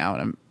amazing now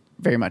and I'm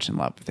very much in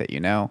love with it,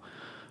 you know?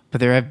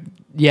 But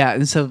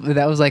and so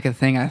that was like a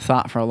thing I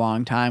thought for a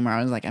long time where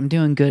I was like, I'm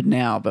doing good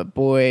now, but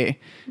boy,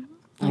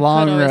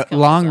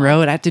 long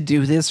road. I have to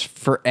do this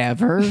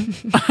forever.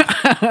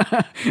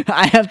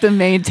 I have to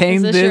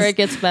maintain this. This year it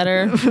gets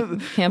better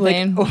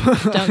campaign.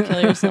 Don't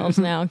kill yourselves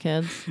now,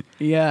 kids.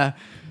 Yeah.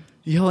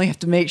 You only have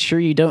to make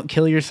sure you don't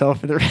kill yourself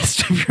for the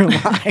rest of your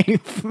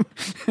life.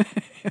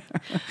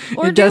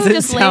 Or later.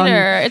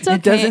 It's okay.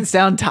 It doesn't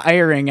sound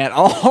tiring at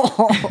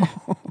all.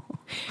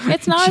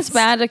 It's not as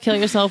bad to kill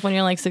yourself when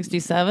you're like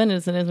 67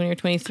 as it is when you're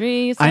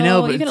 23. So I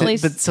know, but you can at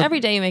least every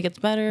day you make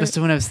it better. But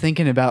so when I was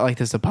thinking about like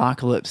this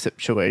apocalypse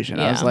situation,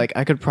 I was like,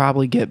 I could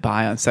probably get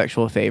by on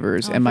sexual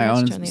favors and my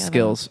own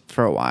skills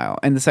for a while.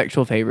 And the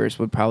sexual favors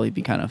would probably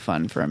be kind of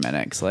fun for a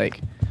minute. 'Cause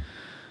like,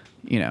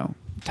 you know,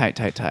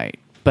 tight.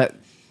 But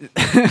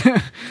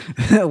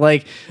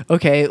like,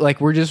 okay,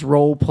 like we're just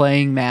role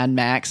playing Mad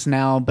Max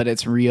now, but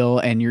it's real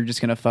and you're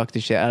just going to fuck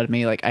the shit out of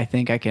me. Like, I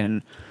think I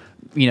can,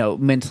 you know,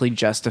 mentally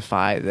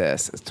justify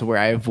this to where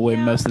I avoid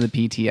most of the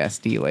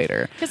PTSD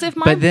later.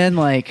 But then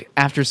like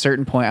after a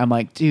certain point, I'm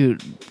like,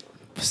 dude,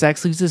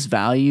 sex loses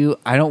value.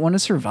 I don't want to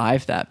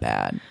survive that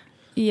bad.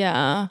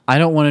 Yeah. I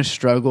don't want to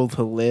struggle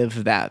to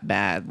live that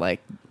bad.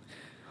 Like,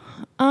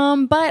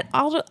 But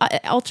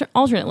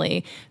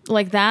alternately,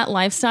 like that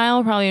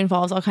lifestyle probably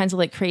involves all kinds of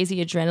like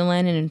crazy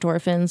adrenaline and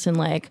endorphins and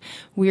like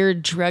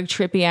weird drug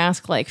trippy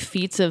ass like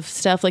feats of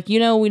stuff. Like,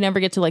 we never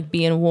get to like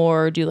be in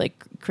war or do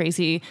like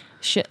crazy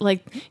shit.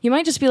 Like you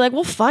might just be like,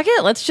 well, fuck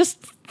it. Let's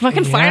just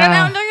fucking fight it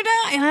out until you're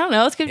done. And I don't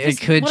know. It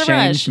could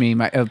change me.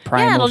 A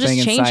primal thing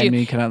inside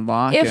me could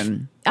unlock.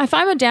 If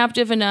I'm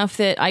adaptive enough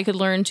that I could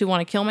learn to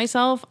want to kill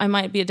myself, I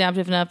might be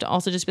adaptive enough to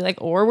also just be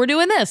like, or we're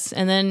doing this.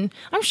 And then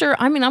I'm sure,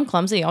 I'm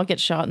clumsy. I'll get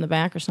shot in the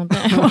back or something.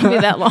 I won't be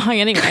that long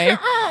anyway.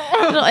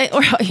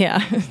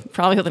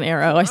 Probably with an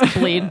arrow. I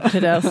bleed to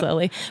death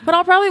slowly. But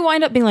I'll probably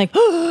wind up being like,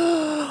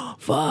 oh,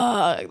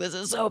 fuck, this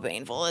is so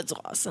painful. It's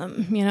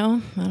awesome. I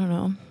don't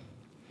know.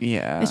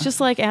 Yeah. It's just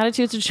like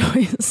attitudes of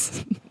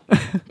choice.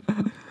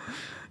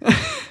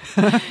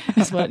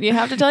 It's what you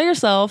have to tell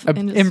yourself.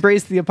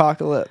 Embrace the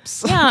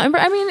apocalypse. Yeah.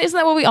 Isn't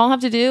that what we all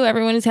have to do?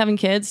 Everyone is having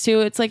kids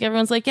too. It's like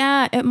everyone's like,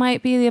 yeah, it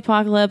might be the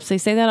apocalypse. They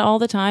say that all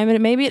the time.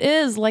 And maybe it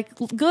is. Like,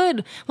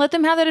 good. Let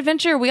them have that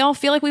adventure. We all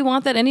feel like we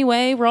want that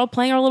anyway. We're all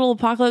playing our little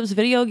apocalypse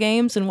video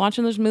games and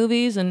watching those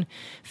movies and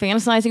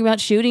fantasizing about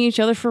shooting each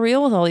other for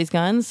real with all these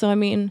guns. So,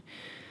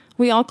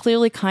 we all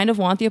clearly kind of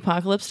want the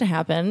apocalypse to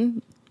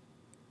happen.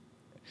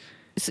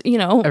 So,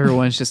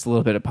 Everyone's just a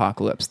little bit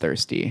apocalypse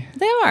thirsty.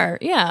 They are.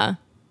 Yeah.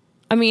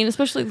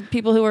 Especially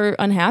people who are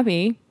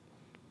unhappy,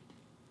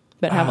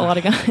 but have a lot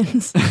of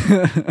guns.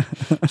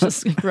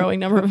 Just a growing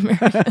number of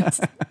Americans.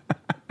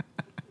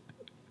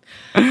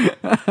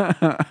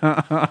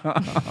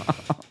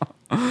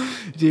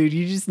 Dude,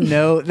 you just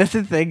know. That's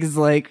the thing is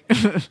like,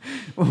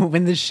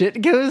 when the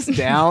shit goes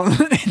down,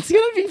 it's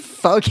going to be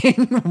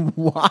fucking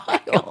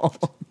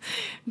wild.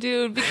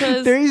 Dude,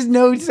 because there is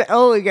no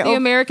telling. The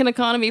American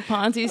economy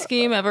Ponzi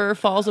scheme ever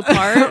falls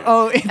apart.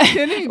 It's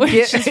gonna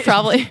which is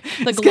probably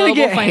the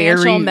global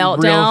financial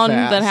meltdown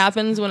that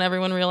happens when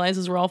everyone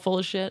realizes we're all full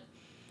of shit.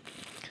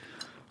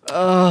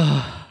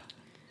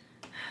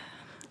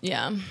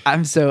 Yeah. I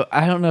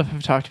don't know if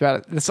I've talked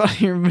about it. It's on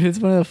here, but it's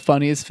one of the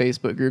funniest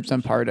Facebook groups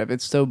I'm part of.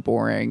 It's so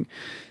boring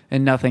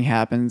and nothing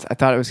happens. I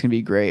thought it was going to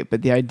be great,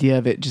 but the idea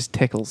of it just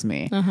tickles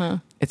me. Uh-huh.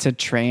 It's a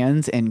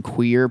trans and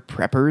queer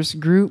preppers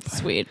group.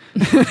 Sweet.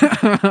 So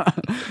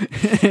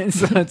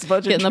it's a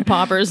bunch getting the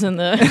poppers in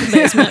the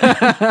basement.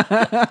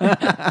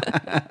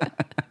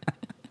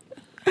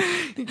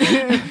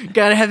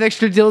 Gotta have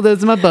extra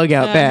dildos in my bug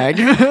out bag.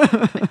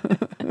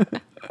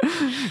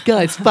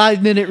 Guys,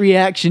 5-minute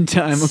reaction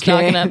time, okay?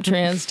 Stocking up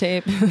trans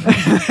tape.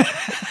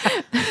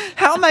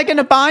 How am I going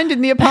to bind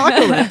in the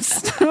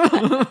apocalypse?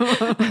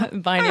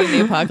 Binding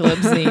the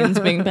apocalypse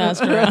zines being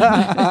passed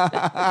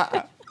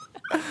around.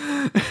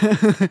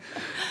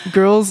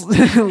 Girls,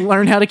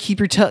 learn how to keep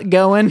your tuck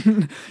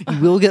going. You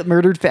will get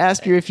murdered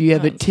faster if you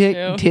have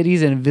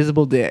titties, and a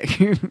visible dick.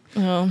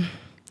 Oh.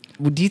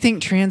 Do you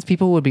think trans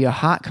people would be a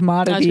hot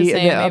commodity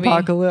in the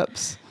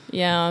apocalypse?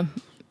 Yeah.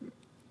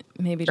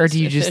 Maybe or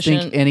do you just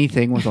think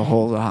anything with a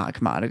hole is a hot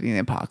commodity in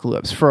the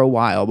apocalypse for a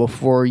while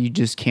before you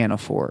just can't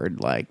afford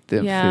the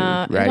food,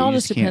 right? It all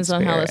just depends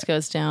on how this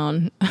goes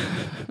down.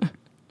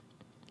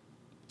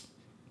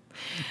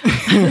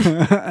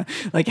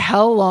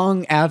 How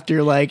long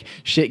after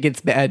shit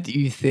gets bad do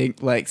you think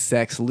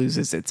sex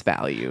loses its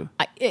value?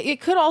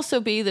 It could also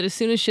be that as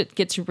soon as shit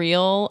gets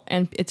real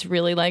and it's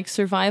really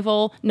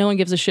survival, no one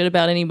gives a shit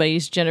about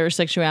anybody's gender or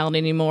sexuality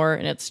anymore,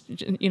 and it's,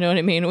 you know what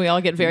I mean? We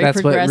all get very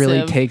progressive. That's what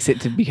really takes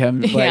it to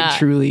become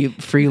truly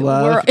free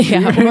love.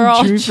 We're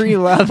all true free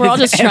love. We're all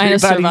just trying to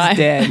survive.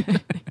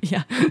 Dead.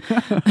 Yeah.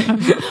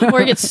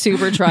 Or it gets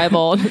super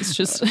tribal. It's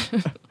just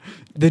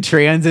the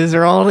transes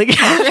are all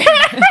together.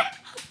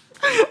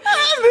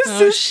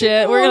 Oh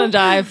shit, we're gonna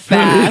die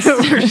fast.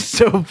 We're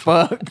so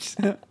fucked.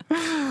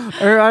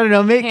 Or I don't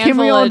know, can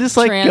we all just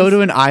go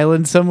to an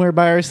island somewhere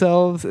by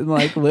ourselves and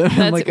live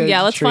in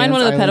let's find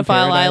one of the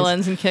pedophile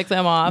islands and kick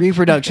them off.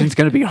 Reproduction's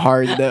gonna be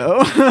hard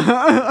though.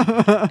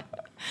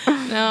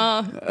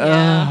 No.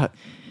 Yeah.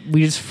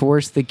 We just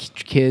force the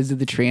kids of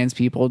the trans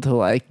people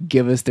to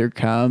give us their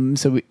cum,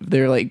 so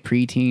they're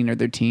preteen or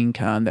their teen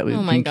cum that we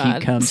can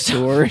keep cum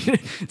stored,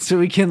 so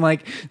we can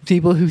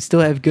people who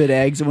still have good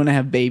eggs and want to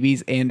have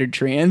babies and are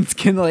trans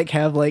can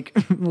have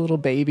little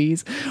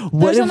babies.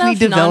 What if we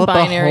develop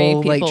a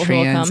whole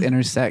trans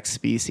intersex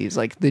species?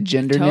 The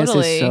genderness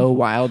is so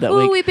wild that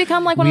we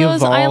become one of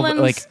those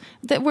islands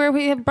where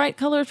we have bright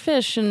colored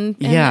fish and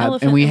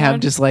and we have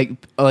just a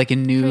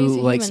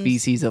new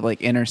species of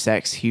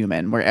intersex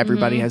human where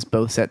everybody has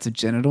both sets of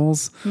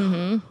genitals.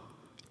 Mm-hmm.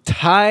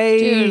 Tight.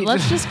 Dude,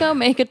 let's just go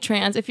make a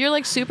trans. If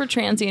you're super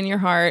transy in your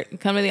heart,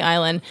 come to the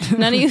island.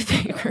 None of you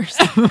fakers.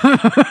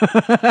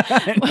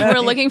 We're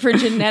looking for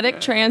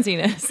genetic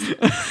transiness.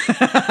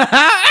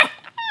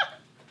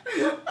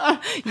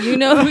 You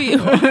know who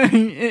you are.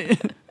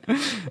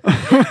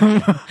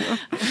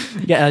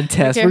 Yeah, a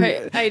test.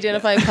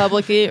 Identify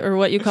publicly or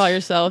what you call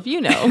yourself.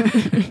 You know.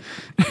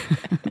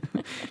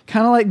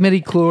 Kind of like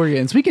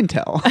midi-chlorians. We can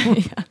tell.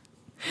 Yeah.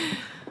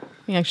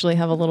 We actually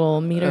have a little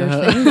meter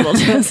thing. We'll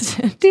test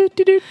it. Doot,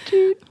 doot, doot,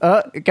 doot.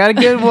 Oh, got a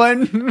good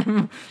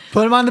one.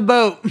 Put him on the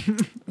boat.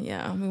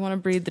 Yeah, we want to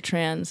breed the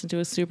trans into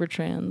a super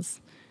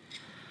trans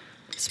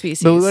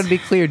species. But we want to be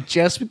clear,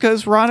 just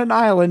because we're on an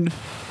island,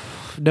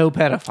 no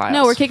pedophiles.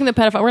 No, we're kicking the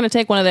pedophile. We're going to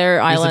take one of their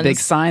There's islands. a big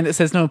sign that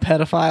says no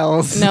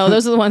pedophiles. No,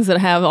 those are the ones that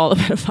have all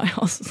the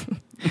pedophiles.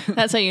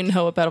 That's how you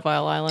know a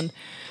pedophile island.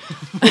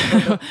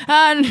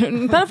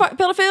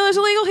 Pedophilia is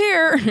illegal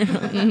here.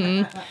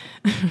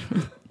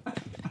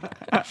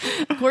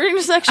 According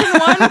to section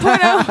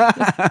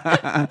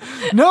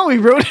 1.0. No, we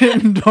wrote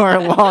it into our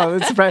law.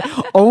 That's right.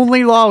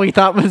 Only law we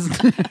thought was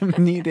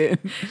needed.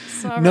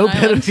 Sovereign No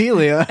island.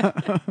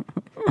 pedophilia.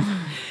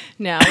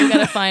 Now we got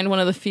to find one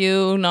of the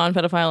few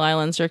non-pedophile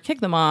islands or kick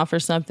them off or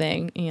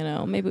something. You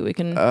know, maybe we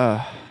can.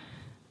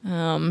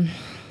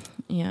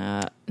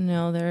 Yeah,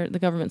 no, the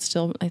government's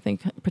still, I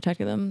think,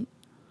 protecting them.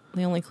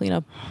 They only clean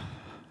up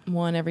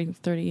one every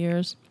 30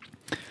 years.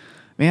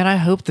 Man, I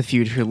hope the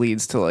future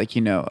leads to a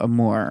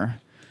more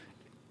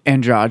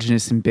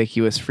androgynous,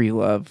 ambiguous free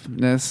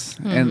loveness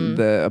and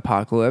the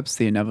apocalypse,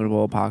 the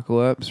inevitable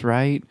apocalypse,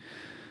 right?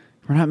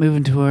 We're not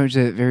moving towards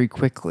it very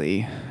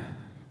quickly.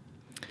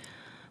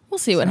 We'll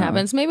see what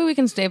happens. Maybe we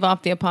can stave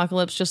off the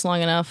apocalypse just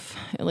long enough,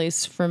 at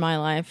least for my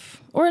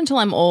life. Or until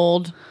I'm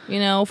old. You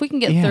know, if we can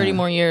get 30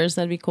 more years,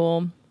 that'd be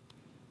cool.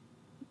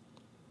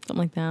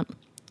 Something like that.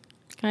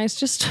 Guys,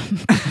 just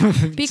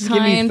be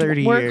kind,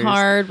 work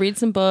hard, read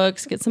some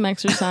books, get some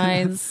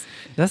exercise.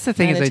 That's the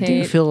thing meditate. is I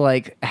do feel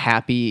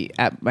happy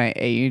at my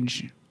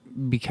age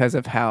because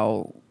of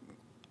how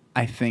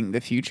I think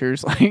the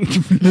future's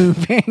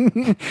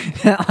moving.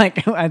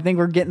 I think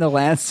we're getting the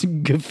last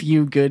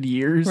few good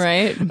years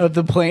of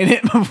the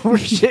planet before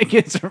shit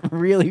gets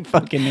really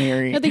fucking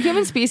hairy. Yeah, the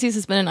human species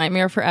has been a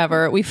nightmare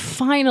forever. We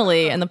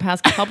finally, in the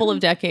past couple of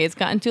decades,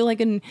 got into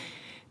an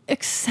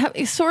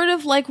sort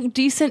of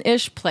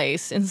decent-ish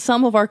place in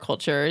some of our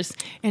cultures,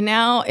 and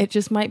now it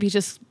just might be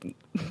just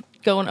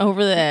going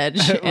over the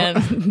edge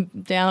and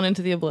down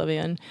into the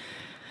oblivion.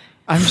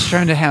 I'm just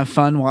trying to have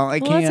fun while I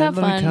can. Let's have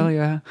Let fun. me tell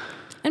you.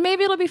 And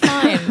maybe it'll be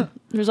fine.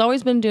 There's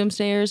always been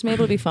doomsayers. Maybe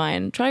it'll be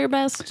fine. Try your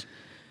best,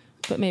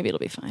 but maybe it'll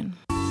be fine.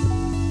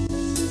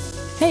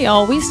 Hey,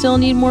 y'all, we still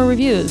need more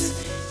reviews.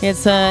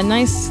 It's a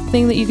nice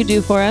thing that you could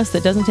do for us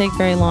that doesn't take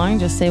very long.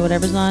 Just say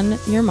whatever's on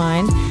your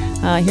mind.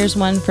 Here's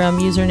one from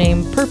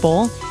username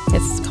Purple.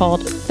 It's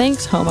called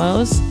Thanks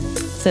Homos.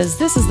 It says,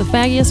 this is the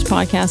faggiest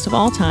podcast of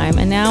all time,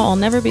 and now I'll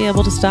never be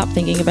able to stop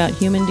thinking about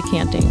human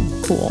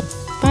decanting. Cool.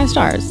 5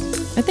 stars.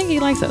 I think he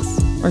likes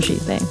us. Or she,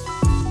 they.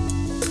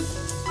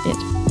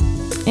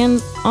 It.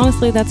 And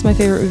honestly, that's my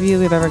favorite review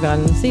we've ever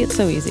gotten. See, it's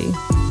so easy.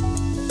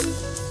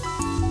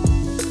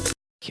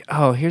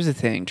 Oh, here's the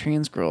thing.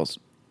 Trans girls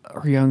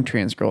or young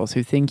trans girls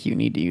who think you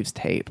need to use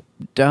tape,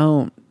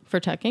 don't. For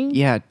tucking?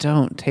 Yeah,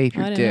 don't tape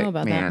your I didn't dick, know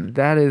about man.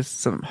 That is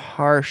some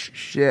harsh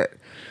shit.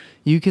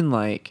 You can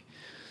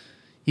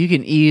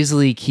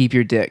easily keep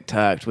your dick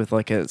tucked with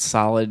a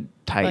solid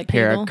tight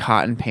pair cable? of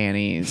cotton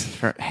panties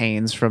for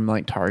Hanes from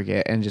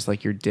Target and just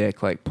your dick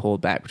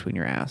pulled back between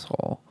your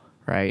asshole,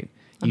 right?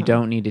 You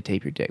don't need to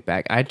tape your dick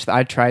back.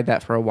 I tried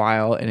that for a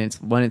while, and it's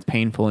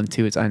painful, and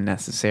 2, it's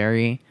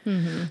unnecessary.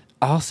 Mm-hmm.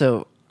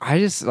 Also, I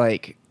just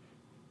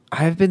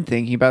I've been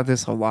thinking about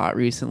this a lot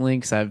recently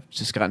because I've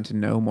just gotten to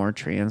know more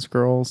trans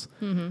girls,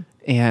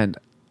 and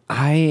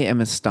I am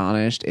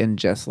astonished and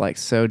just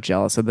so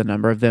jealous of the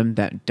number of them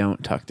that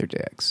don't tuck their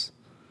dicks,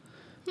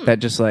 that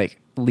just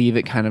leave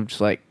it kind of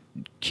just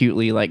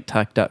cutely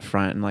tucked up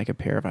front in a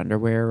pair of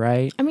underwear,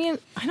 right? I mean,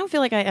 I don't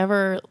feel like I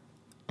ever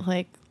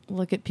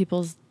look at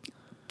people's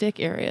dick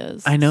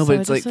areas. I know, so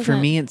but it's for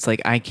me, it's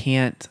I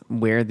can't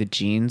wear the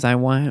jeans I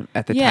want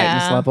at the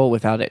tightness level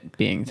without it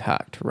being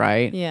tucked,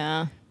 right?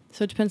 Yeah.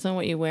 So it depends on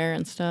what you wear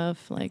and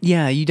stuff.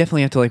 Yeah, you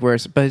definitely have to wear,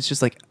 but it's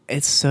just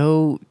it's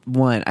so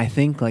I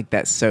think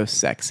that's so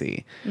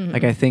sexy.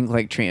 Mm-hmm. I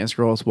think trans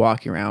girls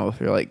walking around with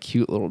their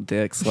cute little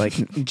dicks,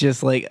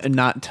 just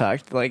not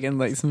tucked,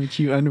 in some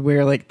cute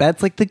underwear,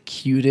 that's the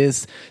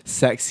cutest,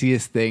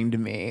 sexiest thing to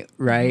me,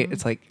 right?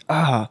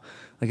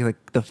 Mm-hmm. It's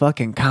the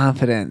fucking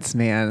confidence,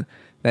 man,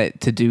 that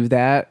to do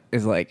that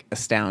is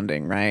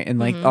astounding, right?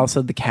 And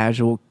also the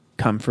casual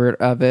comfort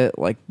of it,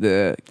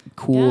 the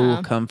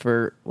cool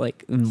comfort,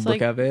 and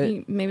look of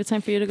it. Maybe it's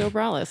time for you to go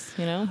braless,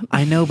 you know?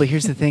 I know, but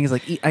here's the thing: is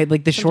I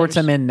the shorts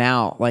I'm in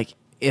now.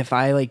 If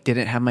I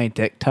didn't have my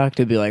dick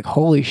tucked, it'd be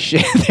holy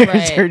shit,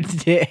 there's her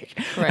dick.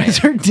 Right. Is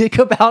her dick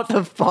about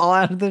to fall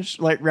out of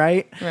the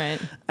right?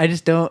 Right. I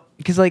just don't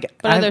because But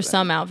are there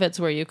some outfits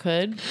where you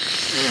could?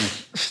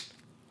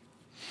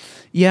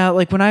 Yeah,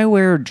 when I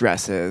wear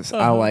dresses,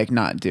 I'll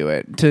not do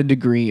it to a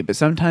degree, but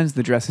sometimes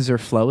the dresses are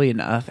flowy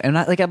enough, and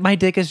my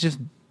dick is just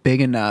big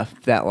enough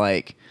that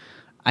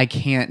I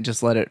can't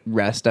just let it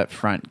rest up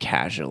front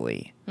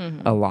casually.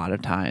 Mm-hmm. A lot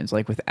of times,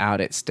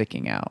 without it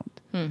sticking out.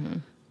 Mm-hmm.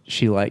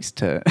 She likes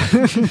to.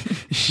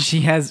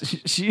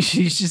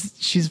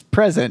 she's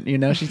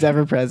present, she's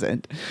ever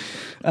present,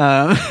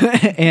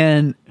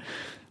 and.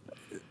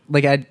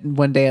 like I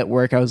one day at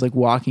work, I was like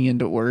walking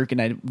into work and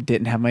I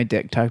didn't have my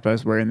dick tucked, but I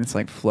was wearing this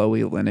like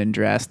flowy linen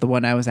dress, the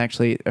one I was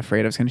actually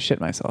afraid I was going to shit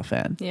myself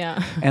in.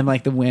 Yeah. And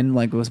like the wind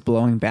like was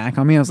blowing back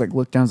on me. I was like,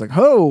 looked down, I was like,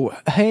 oh,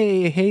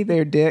 hey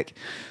there, dick.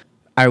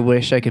 I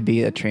wish I could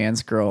be a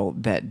trans girl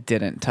that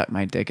didn't tuck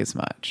my dick as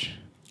much,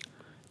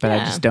 but I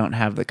just don't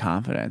have the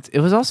confidence.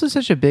 It was also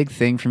such a big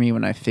thing for me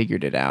when I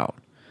figured it out.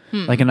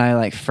 Like, and I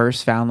like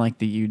first found like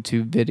the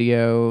YouTube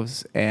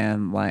videos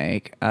and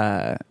like,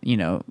 you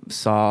know,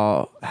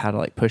 saw how to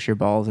like push your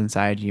balls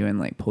inside you and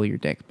like pull your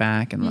dick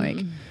back. And like,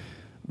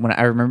 when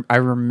I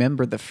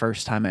remember the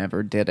first time I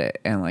ever did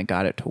it and like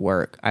got it to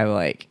work,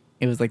 it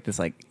was like this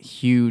like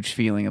huge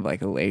feeling of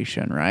like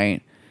elation.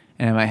 Right.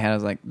 And in my head, I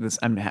was like,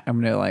 I'm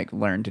going to like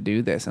learn to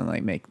do this and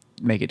like make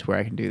it to where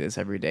I can do this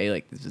every day.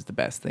 Like, this is the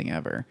best thing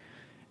ever.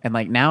 And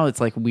like now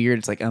it's like weird.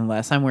 It's like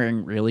unless I'm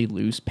wearing really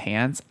loose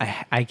pants,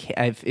 I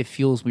can't, it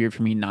feels weird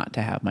for me not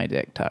to have my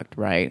dick tucked,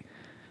 right?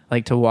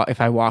 Like to walk, if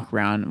I walk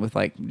around with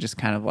like just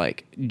kind of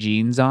like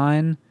jeans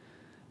on,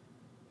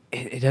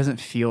 it doesn't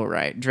feel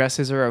right.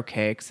 Dresses are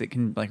okay because it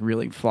can like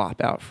really flop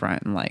out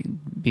front and like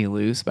be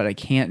loose, but I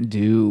can't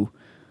do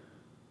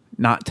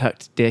not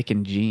tucked dick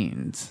in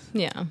jeans.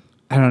 Yeah.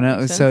 I don't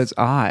know. So it's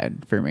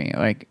odd for me.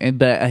 Like,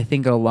 but I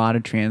think a lot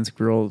of trans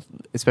girls,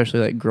 especially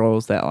like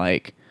girls that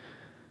like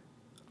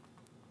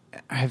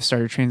have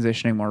started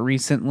transitioning more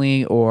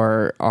recently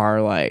or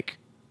are like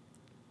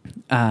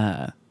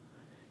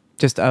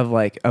just of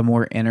like a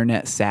more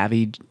internet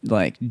savvy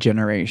like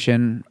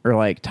generation or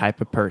like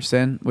type of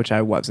person, which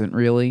I wasn't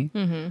really.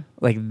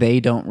 Like they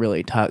don't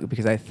really tuck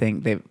because I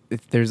think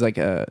there's like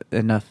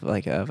enough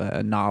like of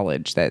a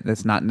knowledge that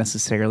that's not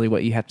necessarily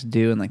what you have to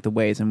do and like the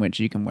ways in which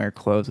you can wear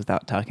clothes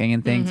without tucking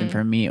and things. And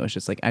for me it was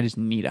just like I just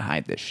need to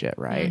hide this shit,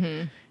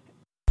 right?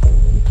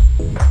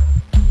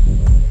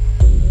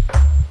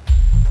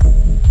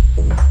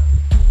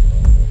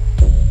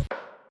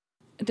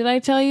 Did I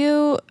tell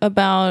you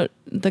about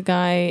the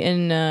guy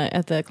in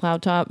at the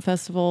Cloud Top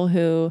Festival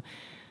who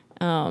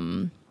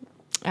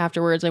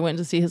afterwards I went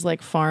to see his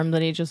like farm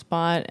that he just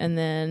bought, and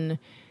then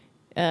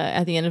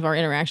at the end of our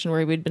interaction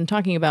where we'd been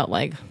talking about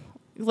like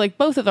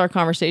both of our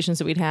conversations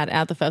that we'd had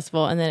at the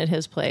festival and then at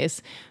his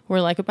place were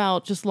like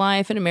about just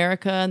life in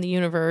America and the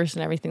universe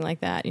and everything like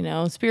that, you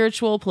know,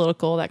 spiritual,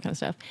 political, that kind of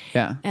stuff.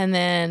 Yeah. And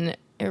then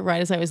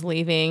right as I was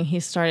leaving, he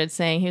started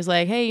saying, he was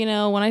like, hey, you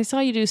know, when I saw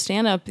you do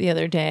stand-up the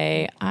other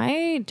day,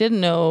 I didn't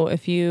know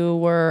if you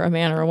were a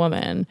man or a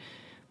woman,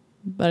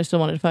 but I still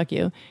wanted to fuck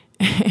you.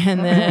 And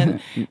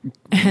then...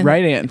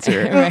 right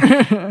answer.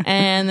 Right.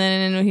 And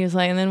then he was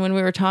like, and then when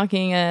we were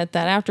talking at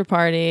that after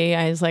party,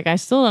 I was like, I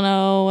still don't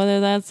know whether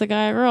that's a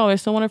guy or girl. I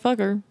still want to fuck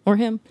her or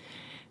him.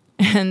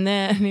 And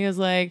then he was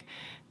like,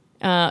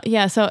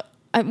 yeah, so...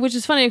 which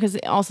is funny because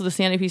also the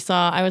stand-up he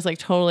saw, I was like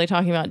totally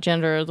talking about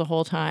gender the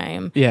whole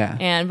time.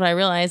 Yeah. But I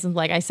realized,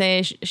 like I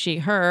say she,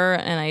 her,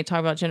 and I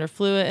talk about gender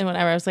fluid and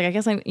whatever. I was like, I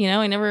guess I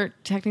never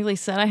technically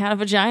said I had a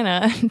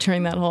vagina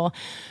during that whole.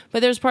 But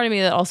there's part of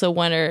me that also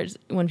wonders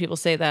when people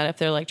say that if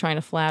they're like trying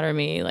to flatter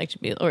me, like to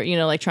be, or you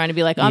know, like trying to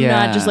be like, I'm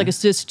not just like a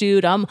cis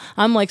dude. I'm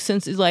like,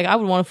 since like I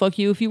would want to fuck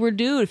you if you were a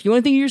dude. If you want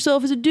to think of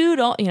yourself as a dude,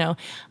 you know.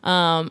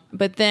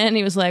 But then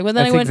he was like, well,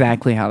 then that's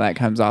exactly how that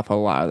comes off a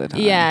lot of the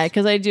time. Yeah,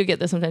 because I do get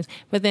this sometimes.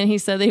 But then he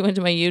said that he went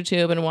to my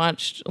YouTube and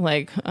watched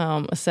like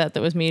a set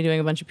that was me doing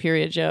a bunch of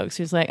period jokes.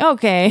 He was like,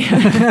 okay.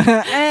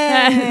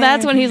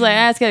 That's when he's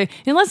like,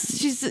 unless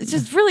she's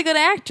just really good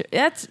actor.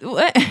 That's,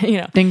 you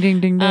know. Ding, ding,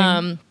 ding,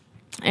 ding.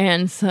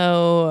 And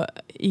so,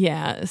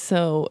 yeah,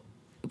 so,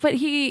 but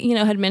he, you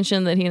know, had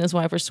mentioned that he and his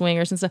wife were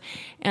swingers and stuff.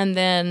 And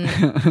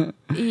then,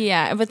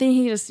 yeah, but then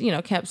he just, you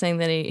know, kept saying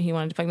that he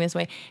wanted to fuck me this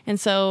way. And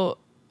so,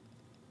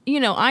 you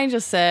know, I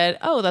just said,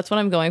 oh, that's what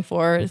I'm going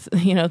for.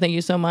 You know, thank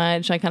you so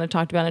much. I kind of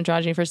talked about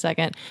androgyny for a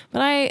second,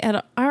 but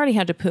I already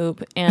had to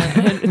poop,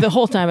 and the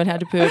whole time I'd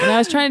had to poop, and I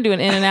was trying to do an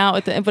in and out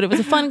with it, but it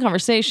was a fun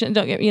conversation.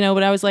 Don't get, you know,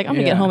 but I was like, I'm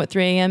gonna get home at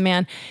 3 a.m.,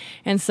 man.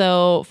 And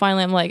so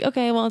finally I'm like,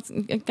 okay, well,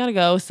 I gotta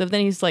go. So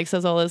then he's like,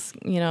 says all this,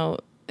 you know,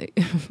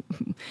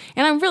 and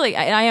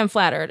I am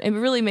flattered. It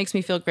really makes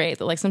me feel great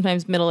that like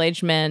sometimes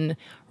middle-aged men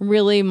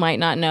really might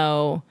not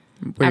know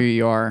where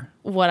you are,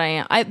 what I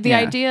am. The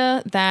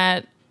idea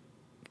that,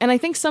 and I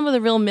think some of the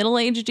real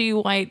middle-aged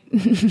white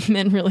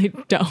men really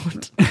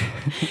don't.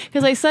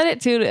 Because I said it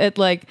too at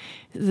like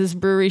this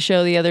brewery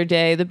show the other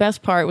day. The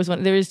best part was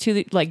when there was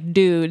two like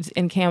dudes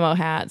in camo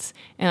hats,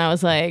 and I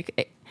was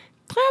like,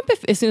 clap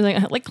as soon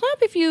as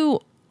clap if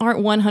you aren't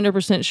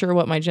 100% sure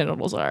what my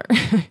genitals are.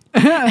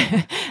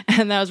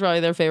 And that was probably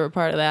their favorite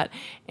part of that.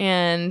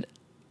 And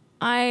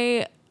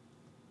I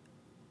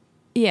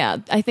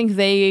think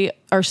they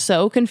are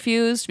so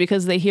confused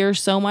because they hear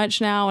so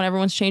much now and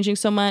everyone's changing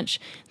so much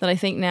that I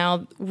think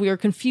now we're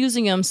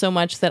confusing them so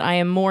much that I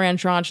am more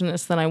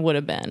androgynous than I would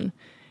have been.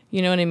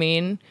 You know what I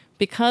mean?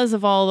 Because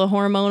of all the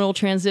hormonal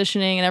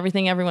transitioning and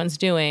everything everyone's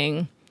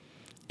doing,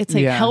 it's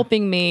like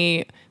helping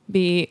me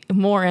be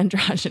more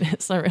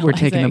androgynous. We're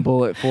taking the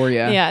bullet for you.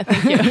 Yeah,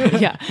 thank you.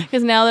 Yeah,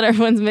 because now that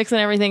everyone's mixing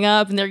everything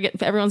up and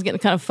everyone's getting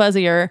kind of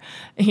fuzzier,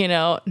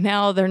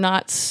 now they're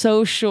not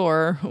so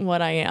sure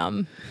what I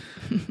am.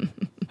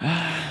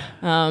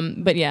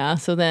 But yeah,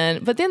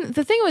 but then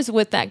the thing was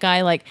with that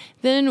guy, like,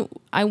 then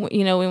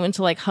we went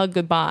to like hug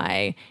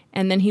goodbye,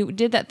 and then he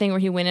did that thing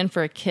where he went in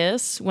for a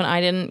kiss when I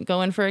didn't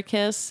go in for a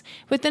kiss.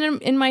 But then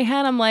in my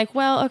head, I'm like,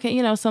 well,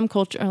 okay, some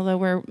culture, although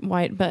we're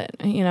white, but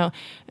and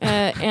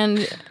I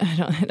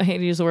hate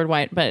to use the word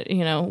white, but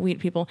wheat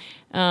people.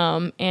 But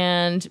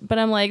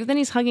I'm like, then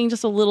he's hugging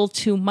just a little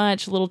too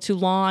much, a little too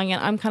long.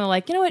 And I'm kind of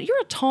like, you know what?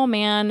 You're a tall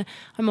man.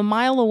 I'm a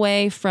mile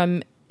away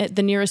from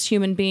the nearest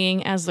human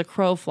being as the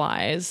crow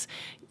flies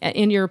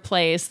in your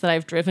place that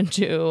I've driven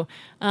to.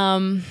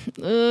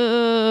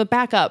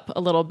 Back up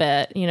a little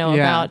bit,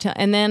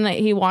 and then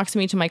he walks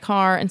me to my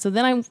car. And so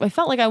then I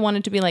felt like I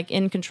wanted to be like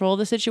in control of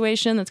the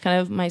situation. That's kind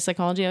of my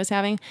psychology I was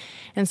having.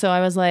 And so I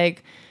was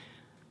like,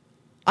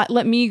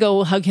 let me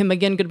go hug him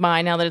again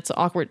goodbye now that it's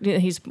awkward.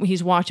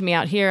 He's walked me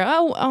out here.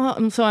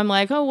 So I'm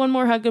like, one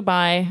more hug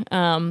goodbye.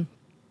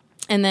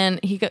 And then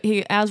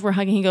he as we're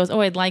hugging, he goes,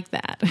 "Oh, I'd like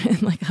that,"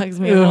 and like hugs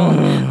me a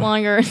little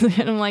longer.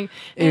 And I'm like,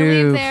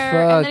 "Hey, leave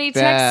there." And then he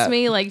texts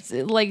me like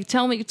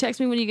text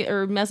me when you get,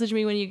 or message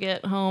me when you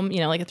get home.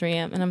 Like at 3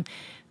 a.m. And I'm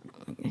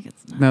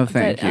no,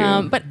 thank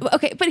you. But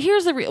okay, but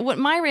here's what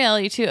my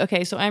reality too.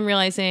 Okay, so I'm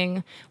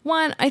realizing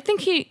one. I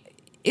think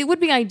it would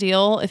be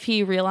ideal if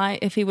he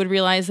would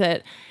realize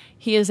that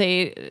he is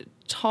a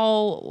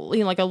tall,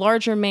 like a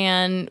larger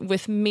man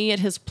with me at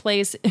his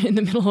place in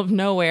the middle of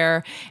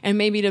nowhere, and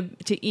maybe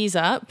to ease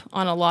up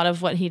on a lot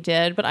of what he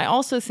did. But I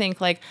also think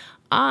like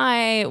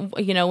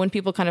when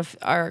people kind of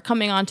are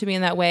coming on to me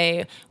in that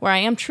way, where I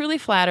am truly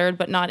flattered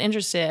but not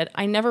interested,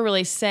 I never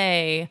really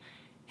say,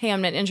 hey,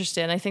 I'm not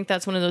interested. And I think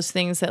that's one of those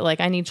things that like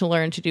I need to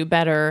learn to do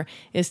better,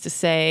 is to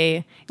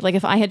say, like,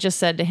 if I had just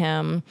said to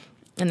him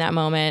in that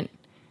moment,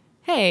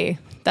 hey,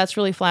 that's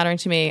really flattering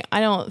to me. I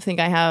don't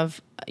think I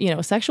have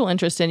a sexual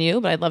interest in you,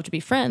 but I'd love to be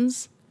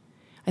friends.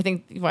 I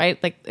think,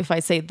 right? Like if I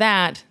say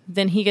that,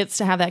 then he gets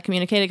to have that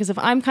communicated. Because if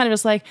I'm kind of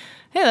just like,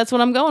 hey, that's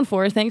what I'm going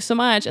for, thanks so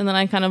much. And then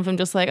I kind of am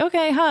just like,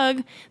 okay,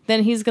 hug.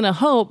 Then he's going to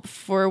hope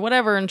for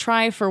whatever and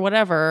try for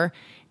whatever.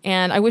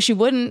 And I wish he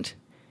wouldn't,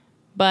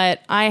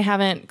 but I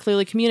haven't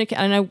clearly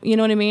communicated. I know, you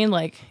know what I mean?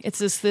 Like it's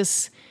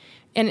this,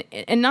 and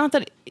not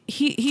that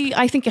he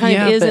I think kind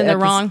of is in the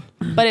wrong,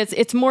 but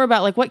it's more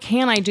about like, what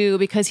can I do?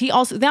 Because he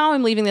also, now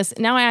I'm leaving this,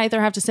 now I either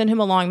have to send him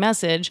a long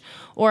message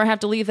or I have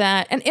to leave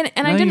that. And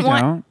I didn't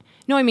want,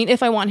 no, I mean,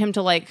 if I want him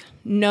to like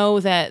know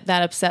that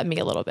upset me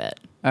a little bit.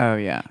 Oh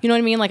yeah. You know what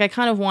I mean? Like I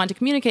kind of want to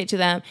communicate to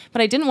them,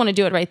 but I didn't want to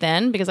do it right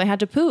then because I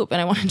had to poop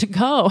and I wanted to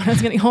go and I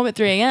was getting home at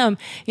 3 a.m.,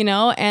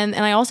 and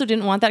I also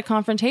didn't want that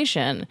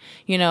confrontation,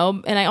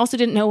 and I also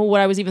didn't know what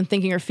I was even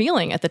thinking or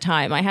feeling at the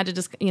time. I had to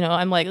just,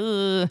 I'm like,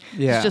 ugh,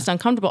 it's just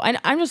uncomfortable.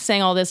 I'm just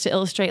saying all this to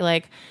illustrate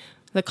like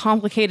the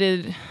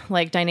complicated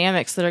like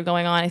dynamics that are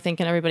going on, I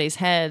think, in everybody's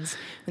heads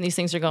when these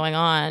things are going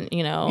on,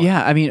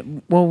 Yeah. I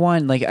mean, well,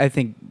 one, like I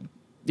think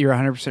you're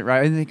 100%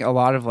 right. I think a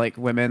lot of like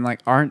women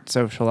like aren't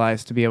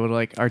socialized to be able to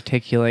like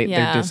articulate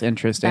their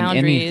disinterest in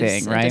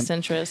anything, right?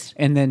 Disinterest.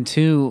 And then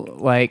two,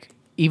 like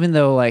even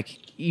though like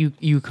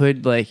you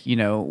could like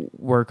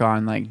work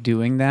on like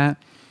doing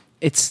that,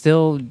 it's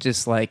still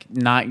just like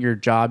not your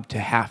job to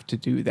have to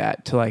do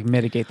that to like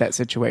mitigate that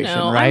situation,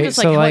 right? I'm just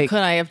like, what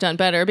could I have done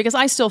better? Because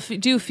I still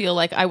do feel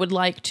like I would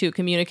like to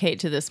communicate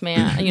to this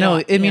man. I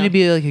mean, it'd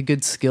be like a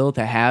good skill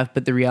to have,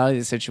 but the reality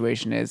of the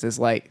situation is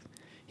like,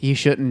 you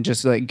shouldn't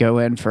just like go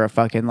in for a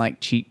fucking like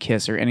cheek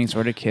kiss or any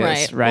sort of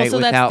kiss, right? Well,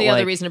 so that's the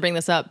other reason to bring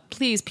this up.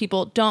 Please,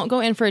 people, don't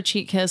go in for a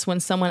cheek kiss when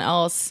someone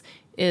else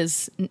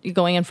is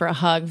going in for a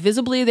hug.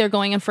 Visibly, they're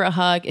going in for a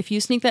hug. If you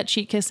sneak that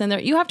cheek kiss in there,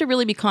 you have to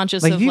really be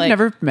conscious of you've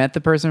never met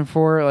the person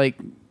before, like,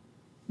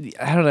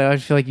 I don't know. I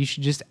feel like you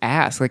should just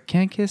ask, like,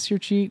 can I kiss your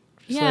cheek?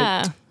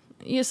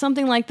 Just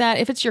something like that.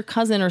 If it's your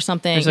cousin or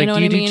something, you know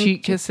what I mean? Do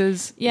cheek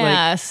kisses?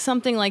 Yeah,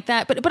 something like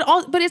that. But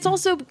it's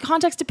also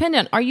context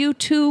dependent. Are you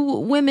two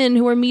women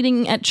who are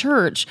meeting at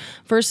church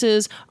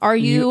versus are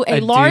you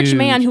a large dude.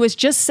 Man who has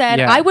just said,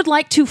 I would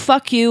like to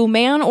fuck you,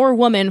 man or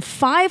woman,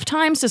 5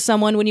 times to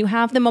someone when you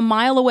have them a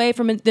mile away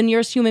from the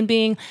nearest human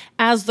being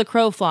as the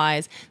crow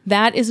flies?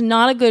 That is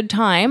not a good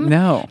time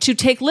to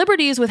take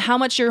liberties with how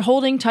much you're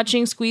holding,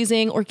 touching,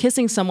 squeezing, or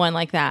kissing someone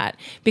like that.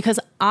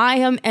 Because I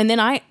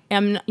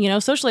am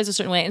socialized a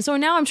certain way. And so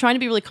now I'm trying to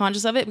be really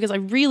conscious of it because I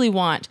really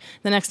want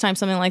the next time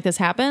something like this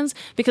happens,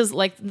 because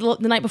like the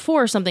night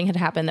before something had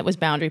happened that was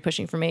boundary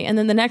pushing for me. And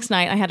then the next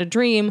night I had a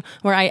dream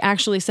where I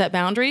actually set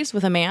boundaries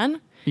with a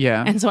man.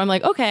 Yeah. And so I'm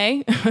like,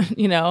 okay,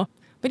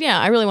 but yeah,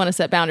 I really want to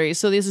set boundaries.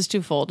 So this is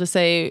twofold, to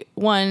say,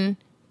 one,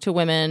 to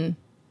women,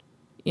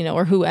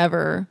 or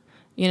whoever,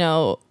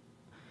 maybe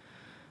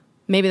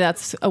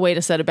that's a way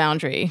to set a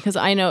boundary, because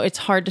I know it's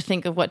hard to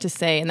think of what to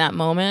say in that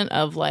moment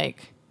of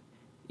like,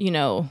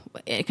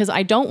 because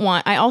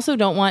I also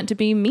don't want to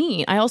be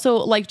mean. I also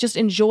like just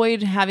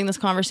enjoyed having this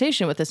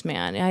conversation with this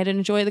man. I had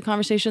enjoyed the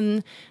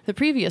conversation the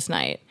previous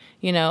night,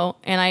 and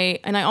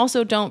I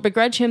also don't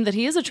begrudge him that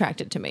he is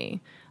attracted to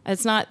me.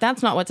 That's not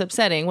what's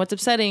upsetting. What's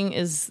upsetting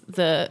is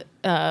the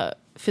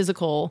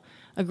physical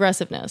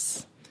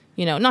aggressiveness,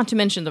 not to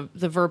mention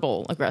the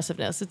verbal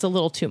aggressiveness. It's a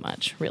little too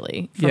much,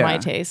 really, for my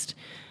taste.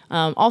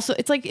 Also,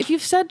 it's like if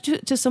you've said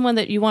to someone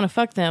that you want to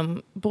fuck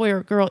them, boy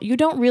or girl, you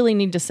don't really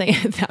need to say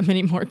it that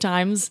many more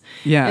times.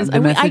 Yeah,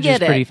 the message is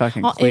pretty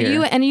fucking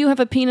clear. You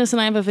have a penis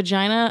and I have a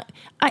vagina.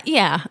 I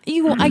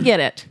get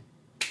it.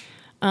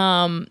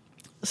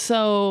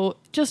 So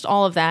just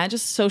all of that,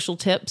 just social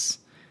tips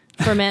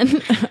for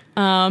men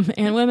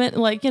and women.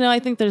 Like, I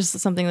think there's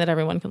something that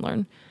everyone can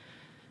learn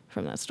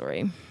from that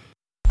story.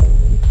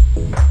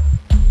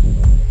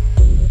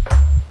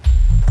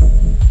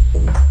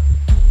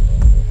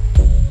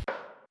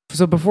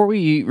 So before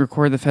we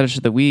record the fetish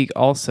of the week,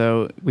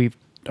 also, we've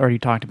already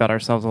talked about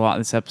ourselves a lot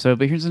in this episode,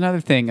 but here's another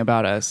thing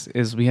about us,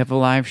 is we have a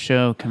live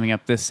show coming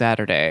up this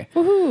Saturday.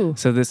 Woohoo!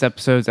 So this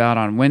episode's out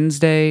on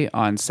Wednesday.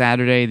 On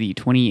Saturday, the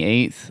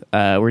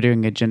 28th, we're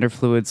doing a Gender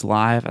Fluids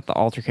Live at the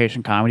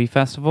Altercation Comedy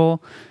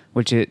Festival,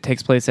 which it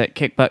takes place at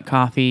Kick Butt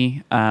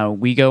Coffee.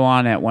 We go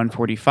on at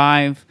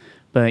 1:45.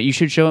 But you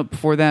should show up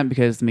before that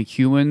because the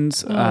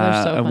McEwens,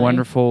 a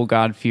wonderful,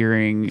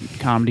 God-fearing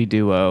comedy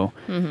duo,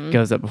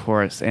 goes up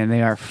before us, and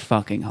they are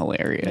fucking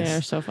hilarious. They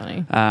are so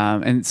funny.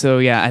 And so,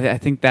 I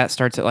think that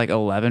starts at like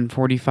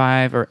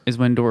 11:45 or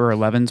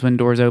 11's when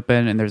doors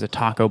open, and there's a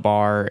taco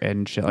bar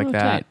and shit like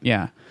that. Tight.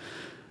 Yeah.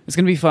 It's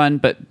going to be fun,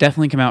 but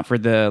definitely come out for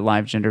the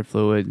live Gender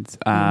Fluids.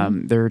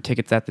 There are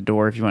tickets at the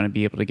door if you want to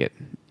be able to get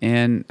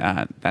in.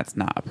 That's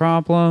not a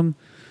problem.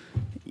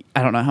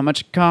 I don't know how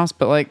much it costs,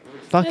 but like,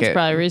 fuck it. It's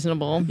probably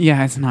reasonable.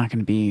 Yeah, it's not going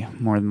to be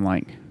more than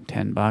like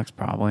 $10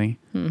 probably.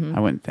 I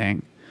wouldn't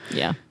think.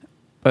 Yeah.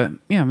 But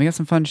yeah, we got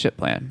some fun shit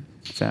planned.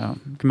 So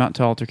come out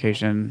to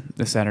Altercation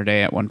this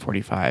Saturday at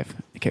 1:45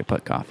 at Kick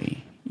Butt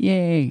Coffee.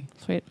 Yay.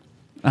 Sweet.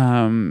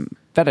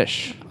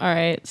 Fetish. All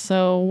right.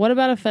 So what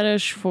about a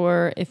fetish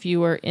for if you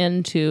were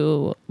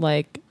into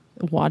like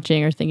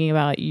watching or thinking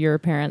about your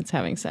parents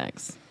having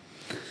sex?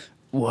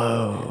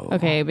 Whoa.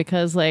 Okay,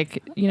 because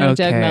like, Doug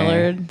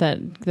Mellard,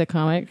 the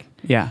comic.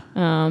 Yeah.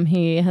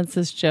 He has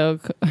this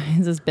joke,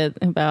 this bit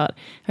about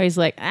how he's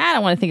like, I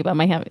don't want to think about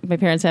my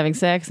parents having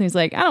sex, and he's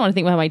like, I don't want to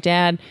think about my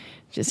dad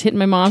just hitting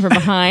my mom from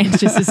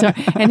behind,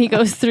 and he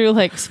goes through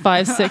like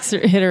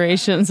 5-6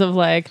 iterations of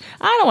like,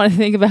 I don't want to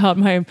think about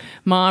my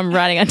mom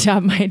riding on top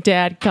of my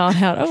dad,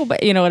 calling out,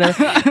 but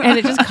whatever, and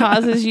it just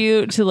causes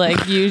you to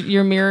like use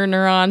your mirror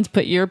neurons,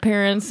 put your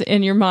parents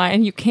in your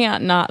mind. You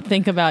can't not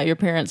think about your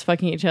parents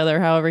fucking each other,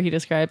 however he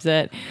describes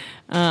it.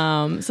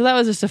 So that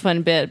was just a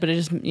fun bit, but it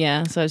just So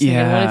I was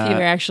thinking, what if you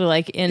were actually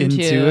like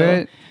into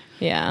it?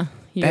 Yeah.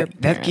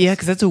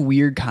 Because that's a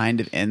weird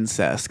kind of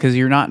incest because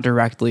you're not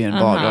directly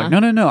involved.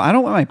 You're like, no, I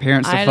don't want my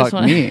parents to fuck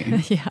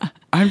me. Yeah.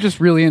 I'm just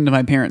really into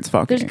my parents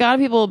fucking. There's got to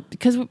be people,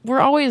 because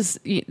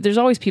there's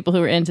always people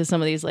who are into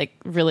some of these like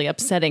really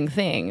upsetting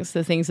things,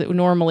 the things that would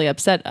normally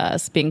upset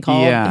us, being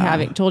called,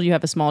 having told you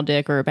have a small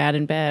dick or bad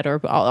in bed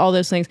or all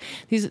those things.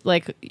 These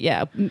like,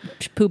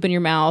 poop in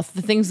your mouth,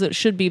 the things that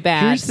should be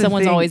bad,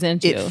 someone's always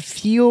into. It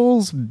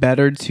feels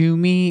better to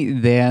me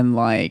than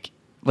like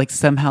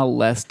somehow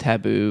less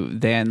taboo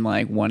than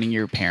like wanting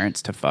your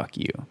parents to fuck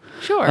you.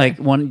 Sure. Like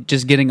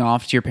just getting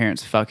off to your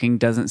parents fucking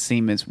doesn't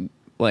seem as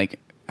like,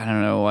 I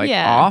don't know, like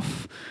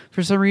off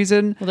for some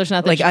reason. Well, there's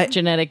not the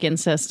genetic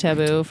incest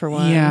taboo for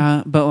one.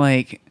 Yeah, but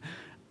like,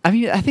 I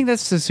mean, I think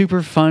that's a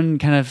super fun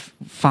kind of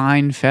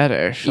fine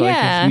fetish. Yeah.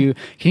 Like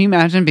can you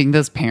imagine being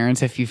those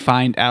parents if you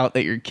find out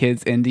that your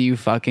kid's into you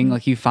fucking,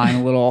 like you find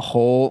a little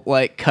hole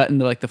like cut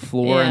into like the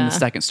floor in the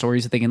second story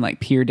so they can like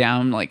peer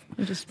down like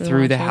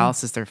through the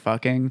house as they're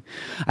fucking.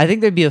 I think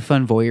there'd be a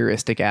fun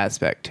voyeuristic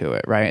aspect to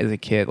it, right? As a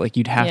kid, like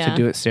you'd have to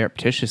do it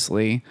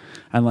surreptitiously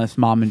unless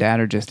mom and dad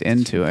are just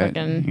into it.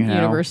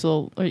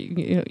 Universal or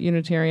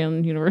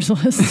Unitarian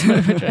Universalist.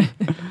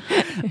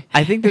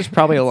 I think there's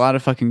probably a lot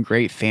of fucking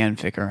great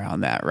fanfic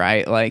around that,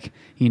 right? Like,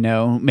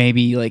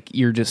 maybe like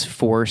you're just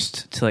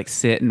forced to like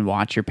sit and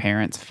watch your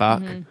parents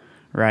fuck.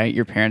 Right?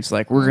 Your parents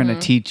like, we're going to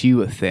teach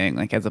you a thing,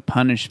 like as a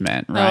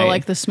punishment, right? Oh,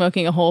 like the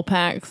smoking a whole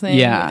pack thing?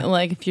 Yeah.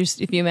 Like if you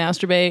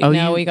masturbate,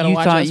 we got to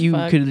watch us fuck. You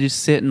thought you could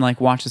just sit and like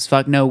watch us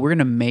fuck? No, we're going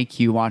to make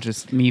you watch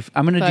us. I'm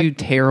going to do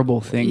terrible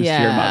things to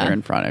your mother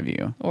in front of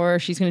you. Or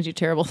she's going to do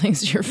terrible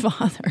things to your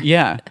father.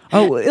 Yeah.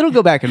 Oh, it'll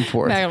go back and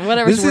forth.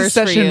 Whatever's worse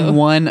for you. This is session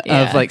 1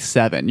 of like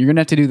 7. You're going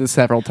to have to do this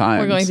several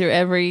times. We're going through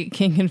every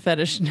kink and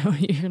fetish. No,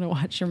 you're going to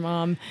watch your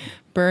mom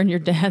burn your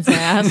dad's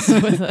ass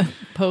with a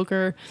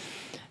poker.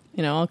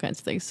 All kinds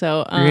of things.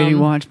 So, you ready to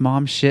watch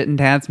mom shit in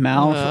dad's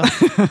mouth?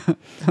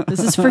 This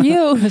is for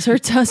you. This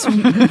hurts us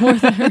more than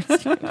it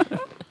hurts you.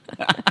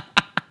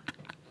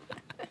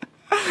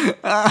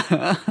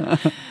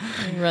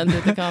 Run through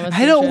the comments.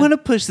 I don't want to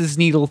push this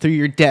needle through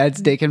your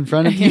dad's dick in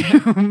front of you.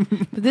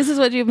 But this is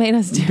what you made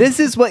us do. This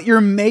is what you're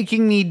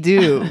making me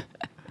do.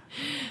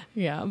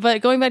 Yeah,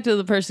 but going back to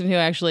the person who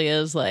actually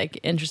is like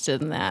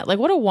interested in that, like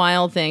what a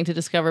wild thing to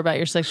discover about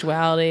your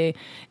sexuality,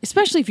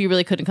 especially if you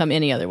really couldn't come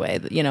any other way,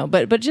 you know.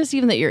 But just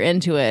even that you're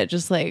into it,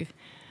 just like,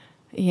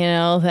 you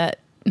know, that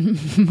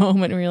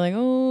moment where you're like,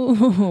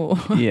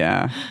 oh,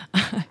 Yeah.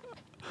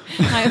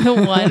 I'm the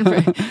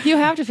one. You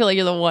have to feel like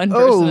you're the one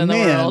person in the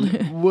world.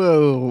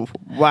 Whoa.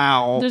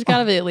 Wow. There's got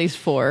to be at least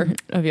 4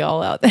 of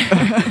y'all out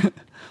there.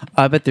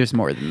 I bet there's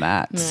more than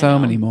that. So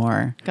many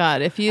more.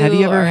 God, if you, Have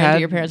you ever are had into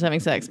your parents having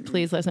sex,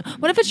 please let us know.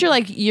 What if it's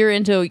you're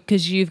into,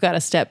 because you've got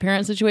a step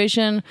parent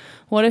situation?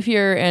 What if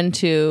you're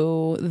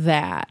into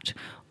that?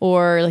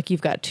 Or like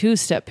you've got 2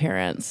 step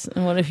parents,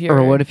 and what if you're...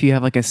 Or what if you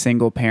have like a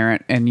single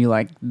parent and you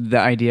like the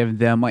idea of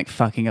them like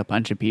fucking a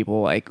bunch of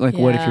people? Like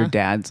what if your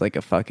dad's like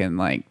a fucking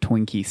like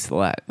Twinkie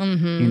slut,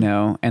 you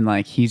know? And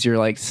like he's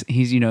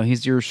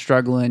your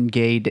struggling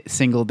gay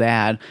single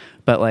dad,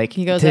 but like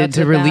he goes out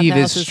to relieve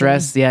his bathhouses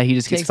stress, he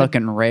just gets takes a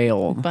fucking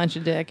railed. bunch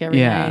of dick every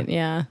night.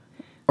 Yeah.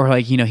 Or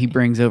like, you know, he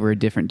brings over a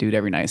different dude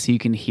every night, so you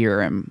can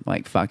hear him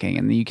like fucking,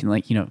 and you can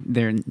like, you know,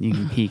 there you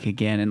can peek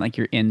again, and like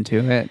you're into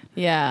it.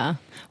 Yeah.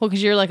 Well,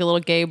 because you're like a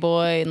little gay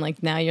boy, and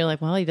like now you're like,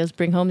 well, he does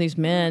bring home these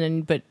men,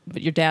 and but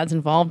your dad's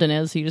involved in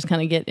it, so you just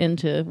kind of get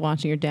into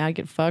watching your dad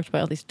get fucked by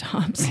all these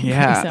tops.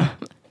 Yeah.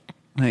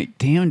 Like,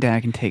 damn,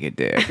 dad can take a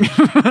dick.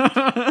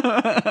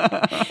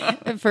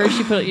 At first,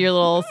 you put your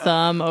little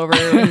thumb over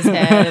his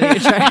head, and you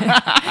try to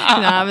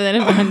knob, and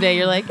then one day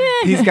you're like,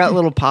 eh. He's got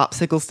little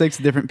popsicle sticks,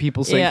 different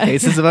people's like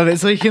faces above it,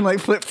 so he can like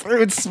flip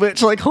through and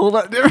switch, like hold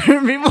up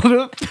different people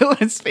to fill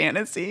his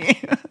fantasy.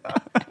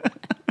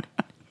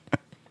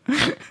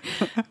 But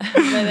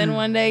then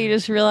one day you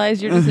just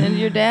realize you're just into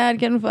your dad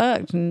getting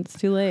fucked, and it's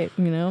too late,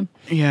 you know?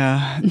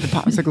 Yeah, the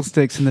popsicle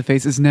sticks in the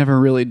faces never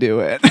really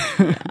do it.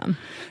 Yeah.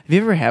 Have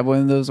you ever had one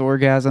of those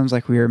orgasms,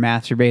 like we were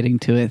masturbating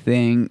to a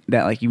thing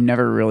that like you've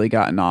never really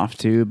gotten off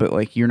to, but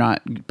like you're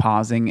not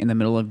pausing in the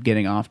middle of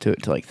getting off to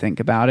it to like think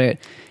about it,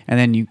 and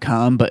then you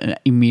come,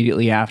 but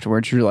immediately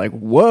afterwards you're like,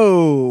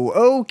 whoa,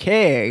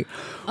 okay,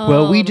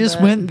 well, we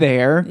just went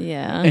there,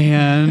 yeah,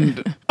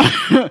 and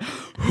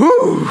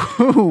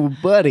whoo,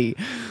 buddy.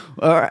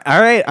 All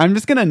right, I'm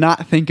just gonna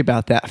not think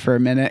about that for a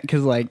minute,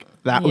 because like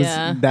that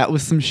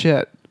was some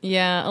shit.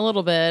 Yeah, a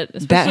little bit.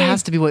 That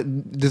has to be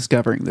what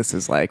discovering this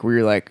is like, where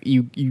you're like,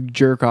 you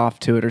jerk off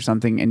to it or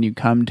something, and you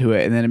come to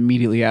it, and then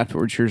immediately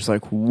afterwards you're just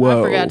like,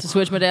 whoa. I forgot to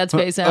switch my dad's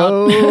face out.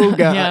 Oh,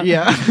 God,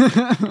 yeah.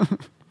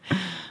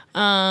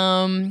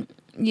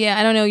 Yeah,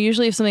 I don't know.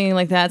 Usually if something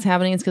like that's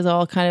happening, it's because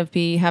I'll kind of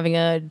be having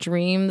a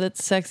dream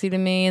that's sexy to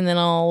me, and then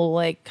I'll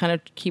like kind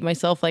of keep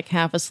myself like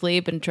half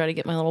asleep and try to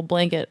get my little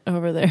blanket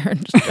over there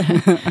and just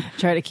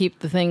try to keep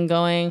the thing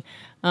going.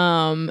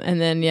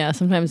 And then,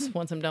 sometimes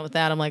once I'm done with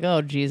that, I'm like,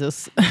 oh,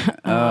 Jesus.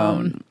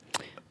 I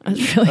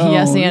was really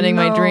yes-anding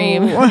my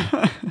dream.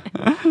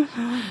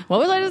 What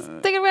was I just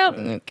thinking about?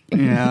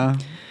 Yeah.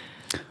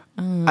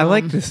 I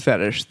like this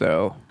fetish,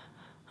 though.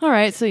 All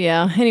right, so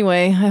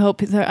anyway, I hope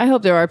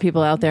there are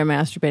people out there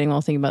masturbating while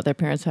thinking about their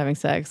parents having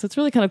sex. It's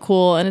really kind of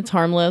cool, and it's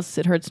harmless.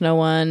 It hurts no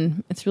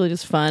one. It's really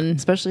just fun.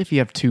 Especially if you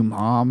have 2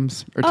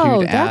 moms or 2 dads.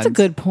 Oh, that's a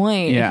good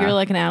point. Yeah. If you're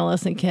like an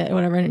adolescent kid or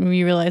whatever, and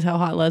you realize how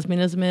hot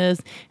lesbianism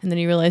is, and then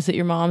you realize that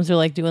your moms are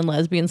like doing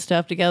lesbian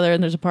stuff together,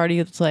 and there's a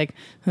party that's like,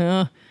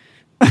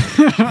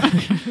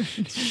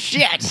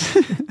 shit.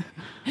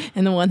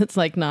 And the one that's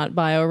like not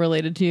bio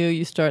related to you,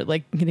 you start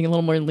like getting a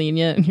little more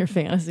lenient in your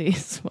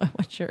fantasies,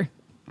 what you're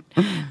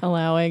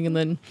allowing, and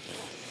then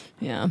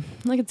I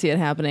could see it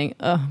happening.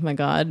 Oh my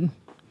God.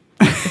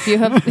 If you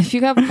have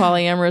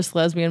polyamorous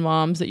lesbian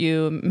moms that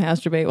you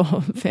masturbate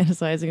while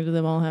fantasizing into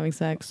them all having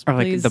sex, or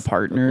like please the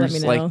partners, let me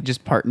know. like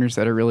just partners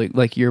that are really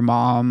like your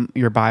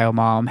bio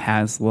mom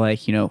has like,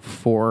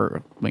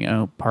 4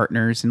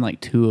 partners, and like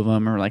 2 of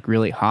them are like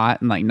really hot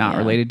and like not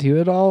related to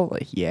you at all.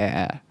 Like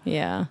yeah.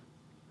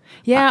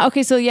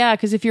 Okay, so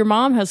because if your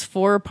mom has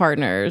 4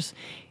 partners,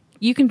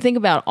 you can think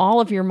about all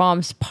of your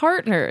mom's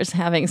partners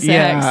having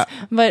sex,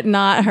 but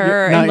not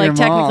her, not and like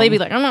technically mom. be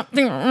like, I'm not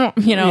thinking,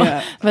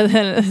 But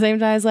then at the same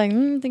time, it's like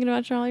thinking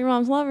about all your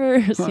mom's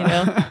lovers,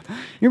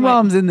 Your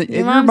mom's in the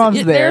your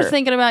mom's there. They're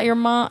thinking about your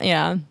mom.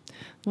 Yeah,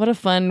 what a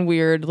fun,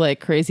 weird, like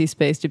crazy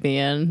space to be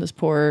in. This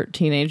poor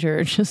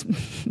teenager just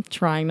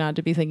trying not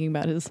to be thinking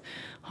about his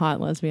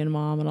hot lesbian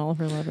mom and all of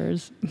her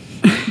lovers.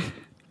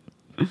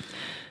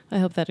 I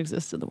hope that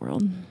exists in the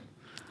world.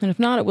 And if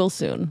not, it will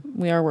soon.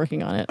 We are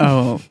working on it.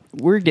 Oh,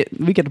 we get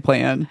a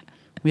plan.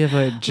 We have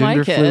a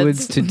gender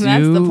fluids to do.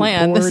 That's the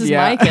plan. Board. This is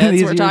my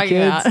kids we're talking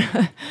about.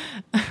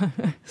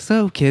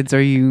 So, kids,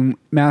 are you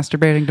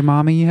masturbating to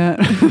mommy yet?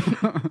 Poor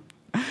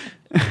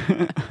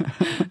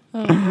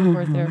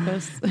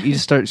therapists. You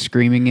just start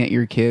screaming at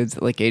your kids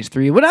at like age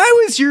 3. When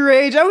I was your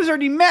age, I was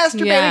already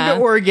masturbating to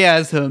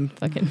orgasm.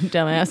 Fucking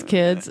dumbass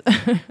kids.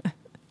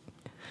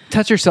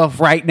 Touch yourself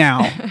right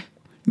now.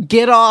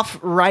 Get off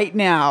right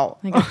now.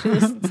 I got you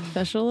this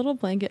special little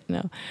blanket.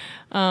 No.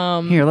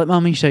 Here, let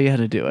mommy show you how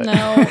to do it.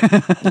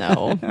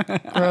 No.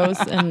 Gross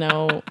and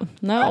no.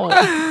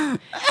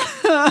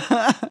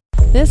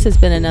 This has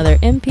been another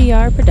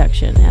NPR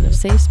production out of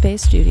Safe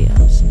Space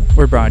Studios.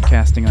 We're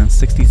broadcasting on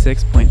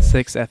 66.6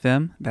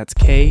 FM. That's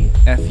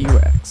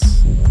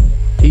KFUX.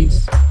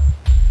 Peace.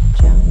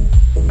 Ciao.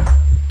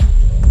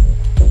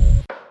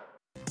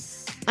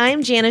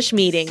 I'm Janish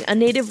Meeting, a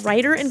native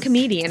writer and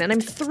comedian, and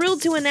I'm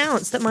thrilled to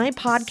announce that my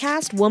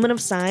podcast, Woman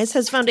of Size,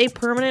 has found a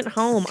permanent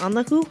home on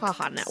the Hoo Ha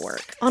Ha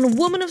Network. On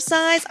Woman of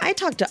Size, I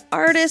talk to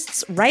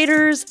artists,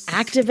 writers,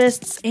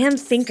 activists, and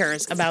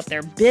thinkers about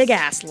their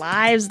big-ass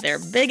lives, their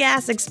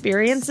big-ass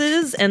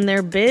experiences, and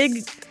their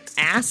big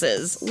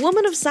asses.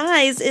 Woman of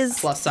Size is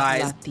plus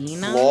size,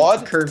 Latina,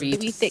 flawed,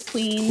 curvy, thick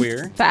queen,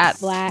 queer, fat,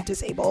 black,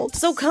 disabled.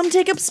 So come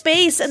take up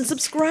space and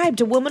subscribe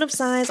to Woman of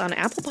Size on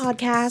Apple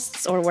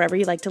Podcasts or wherever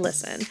you like to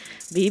listen.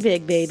 Be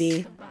big,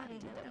 baby.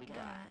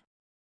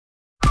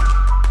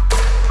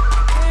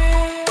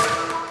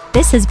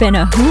 This has been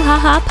a Hoo Ha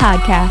Ha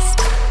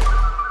podcast.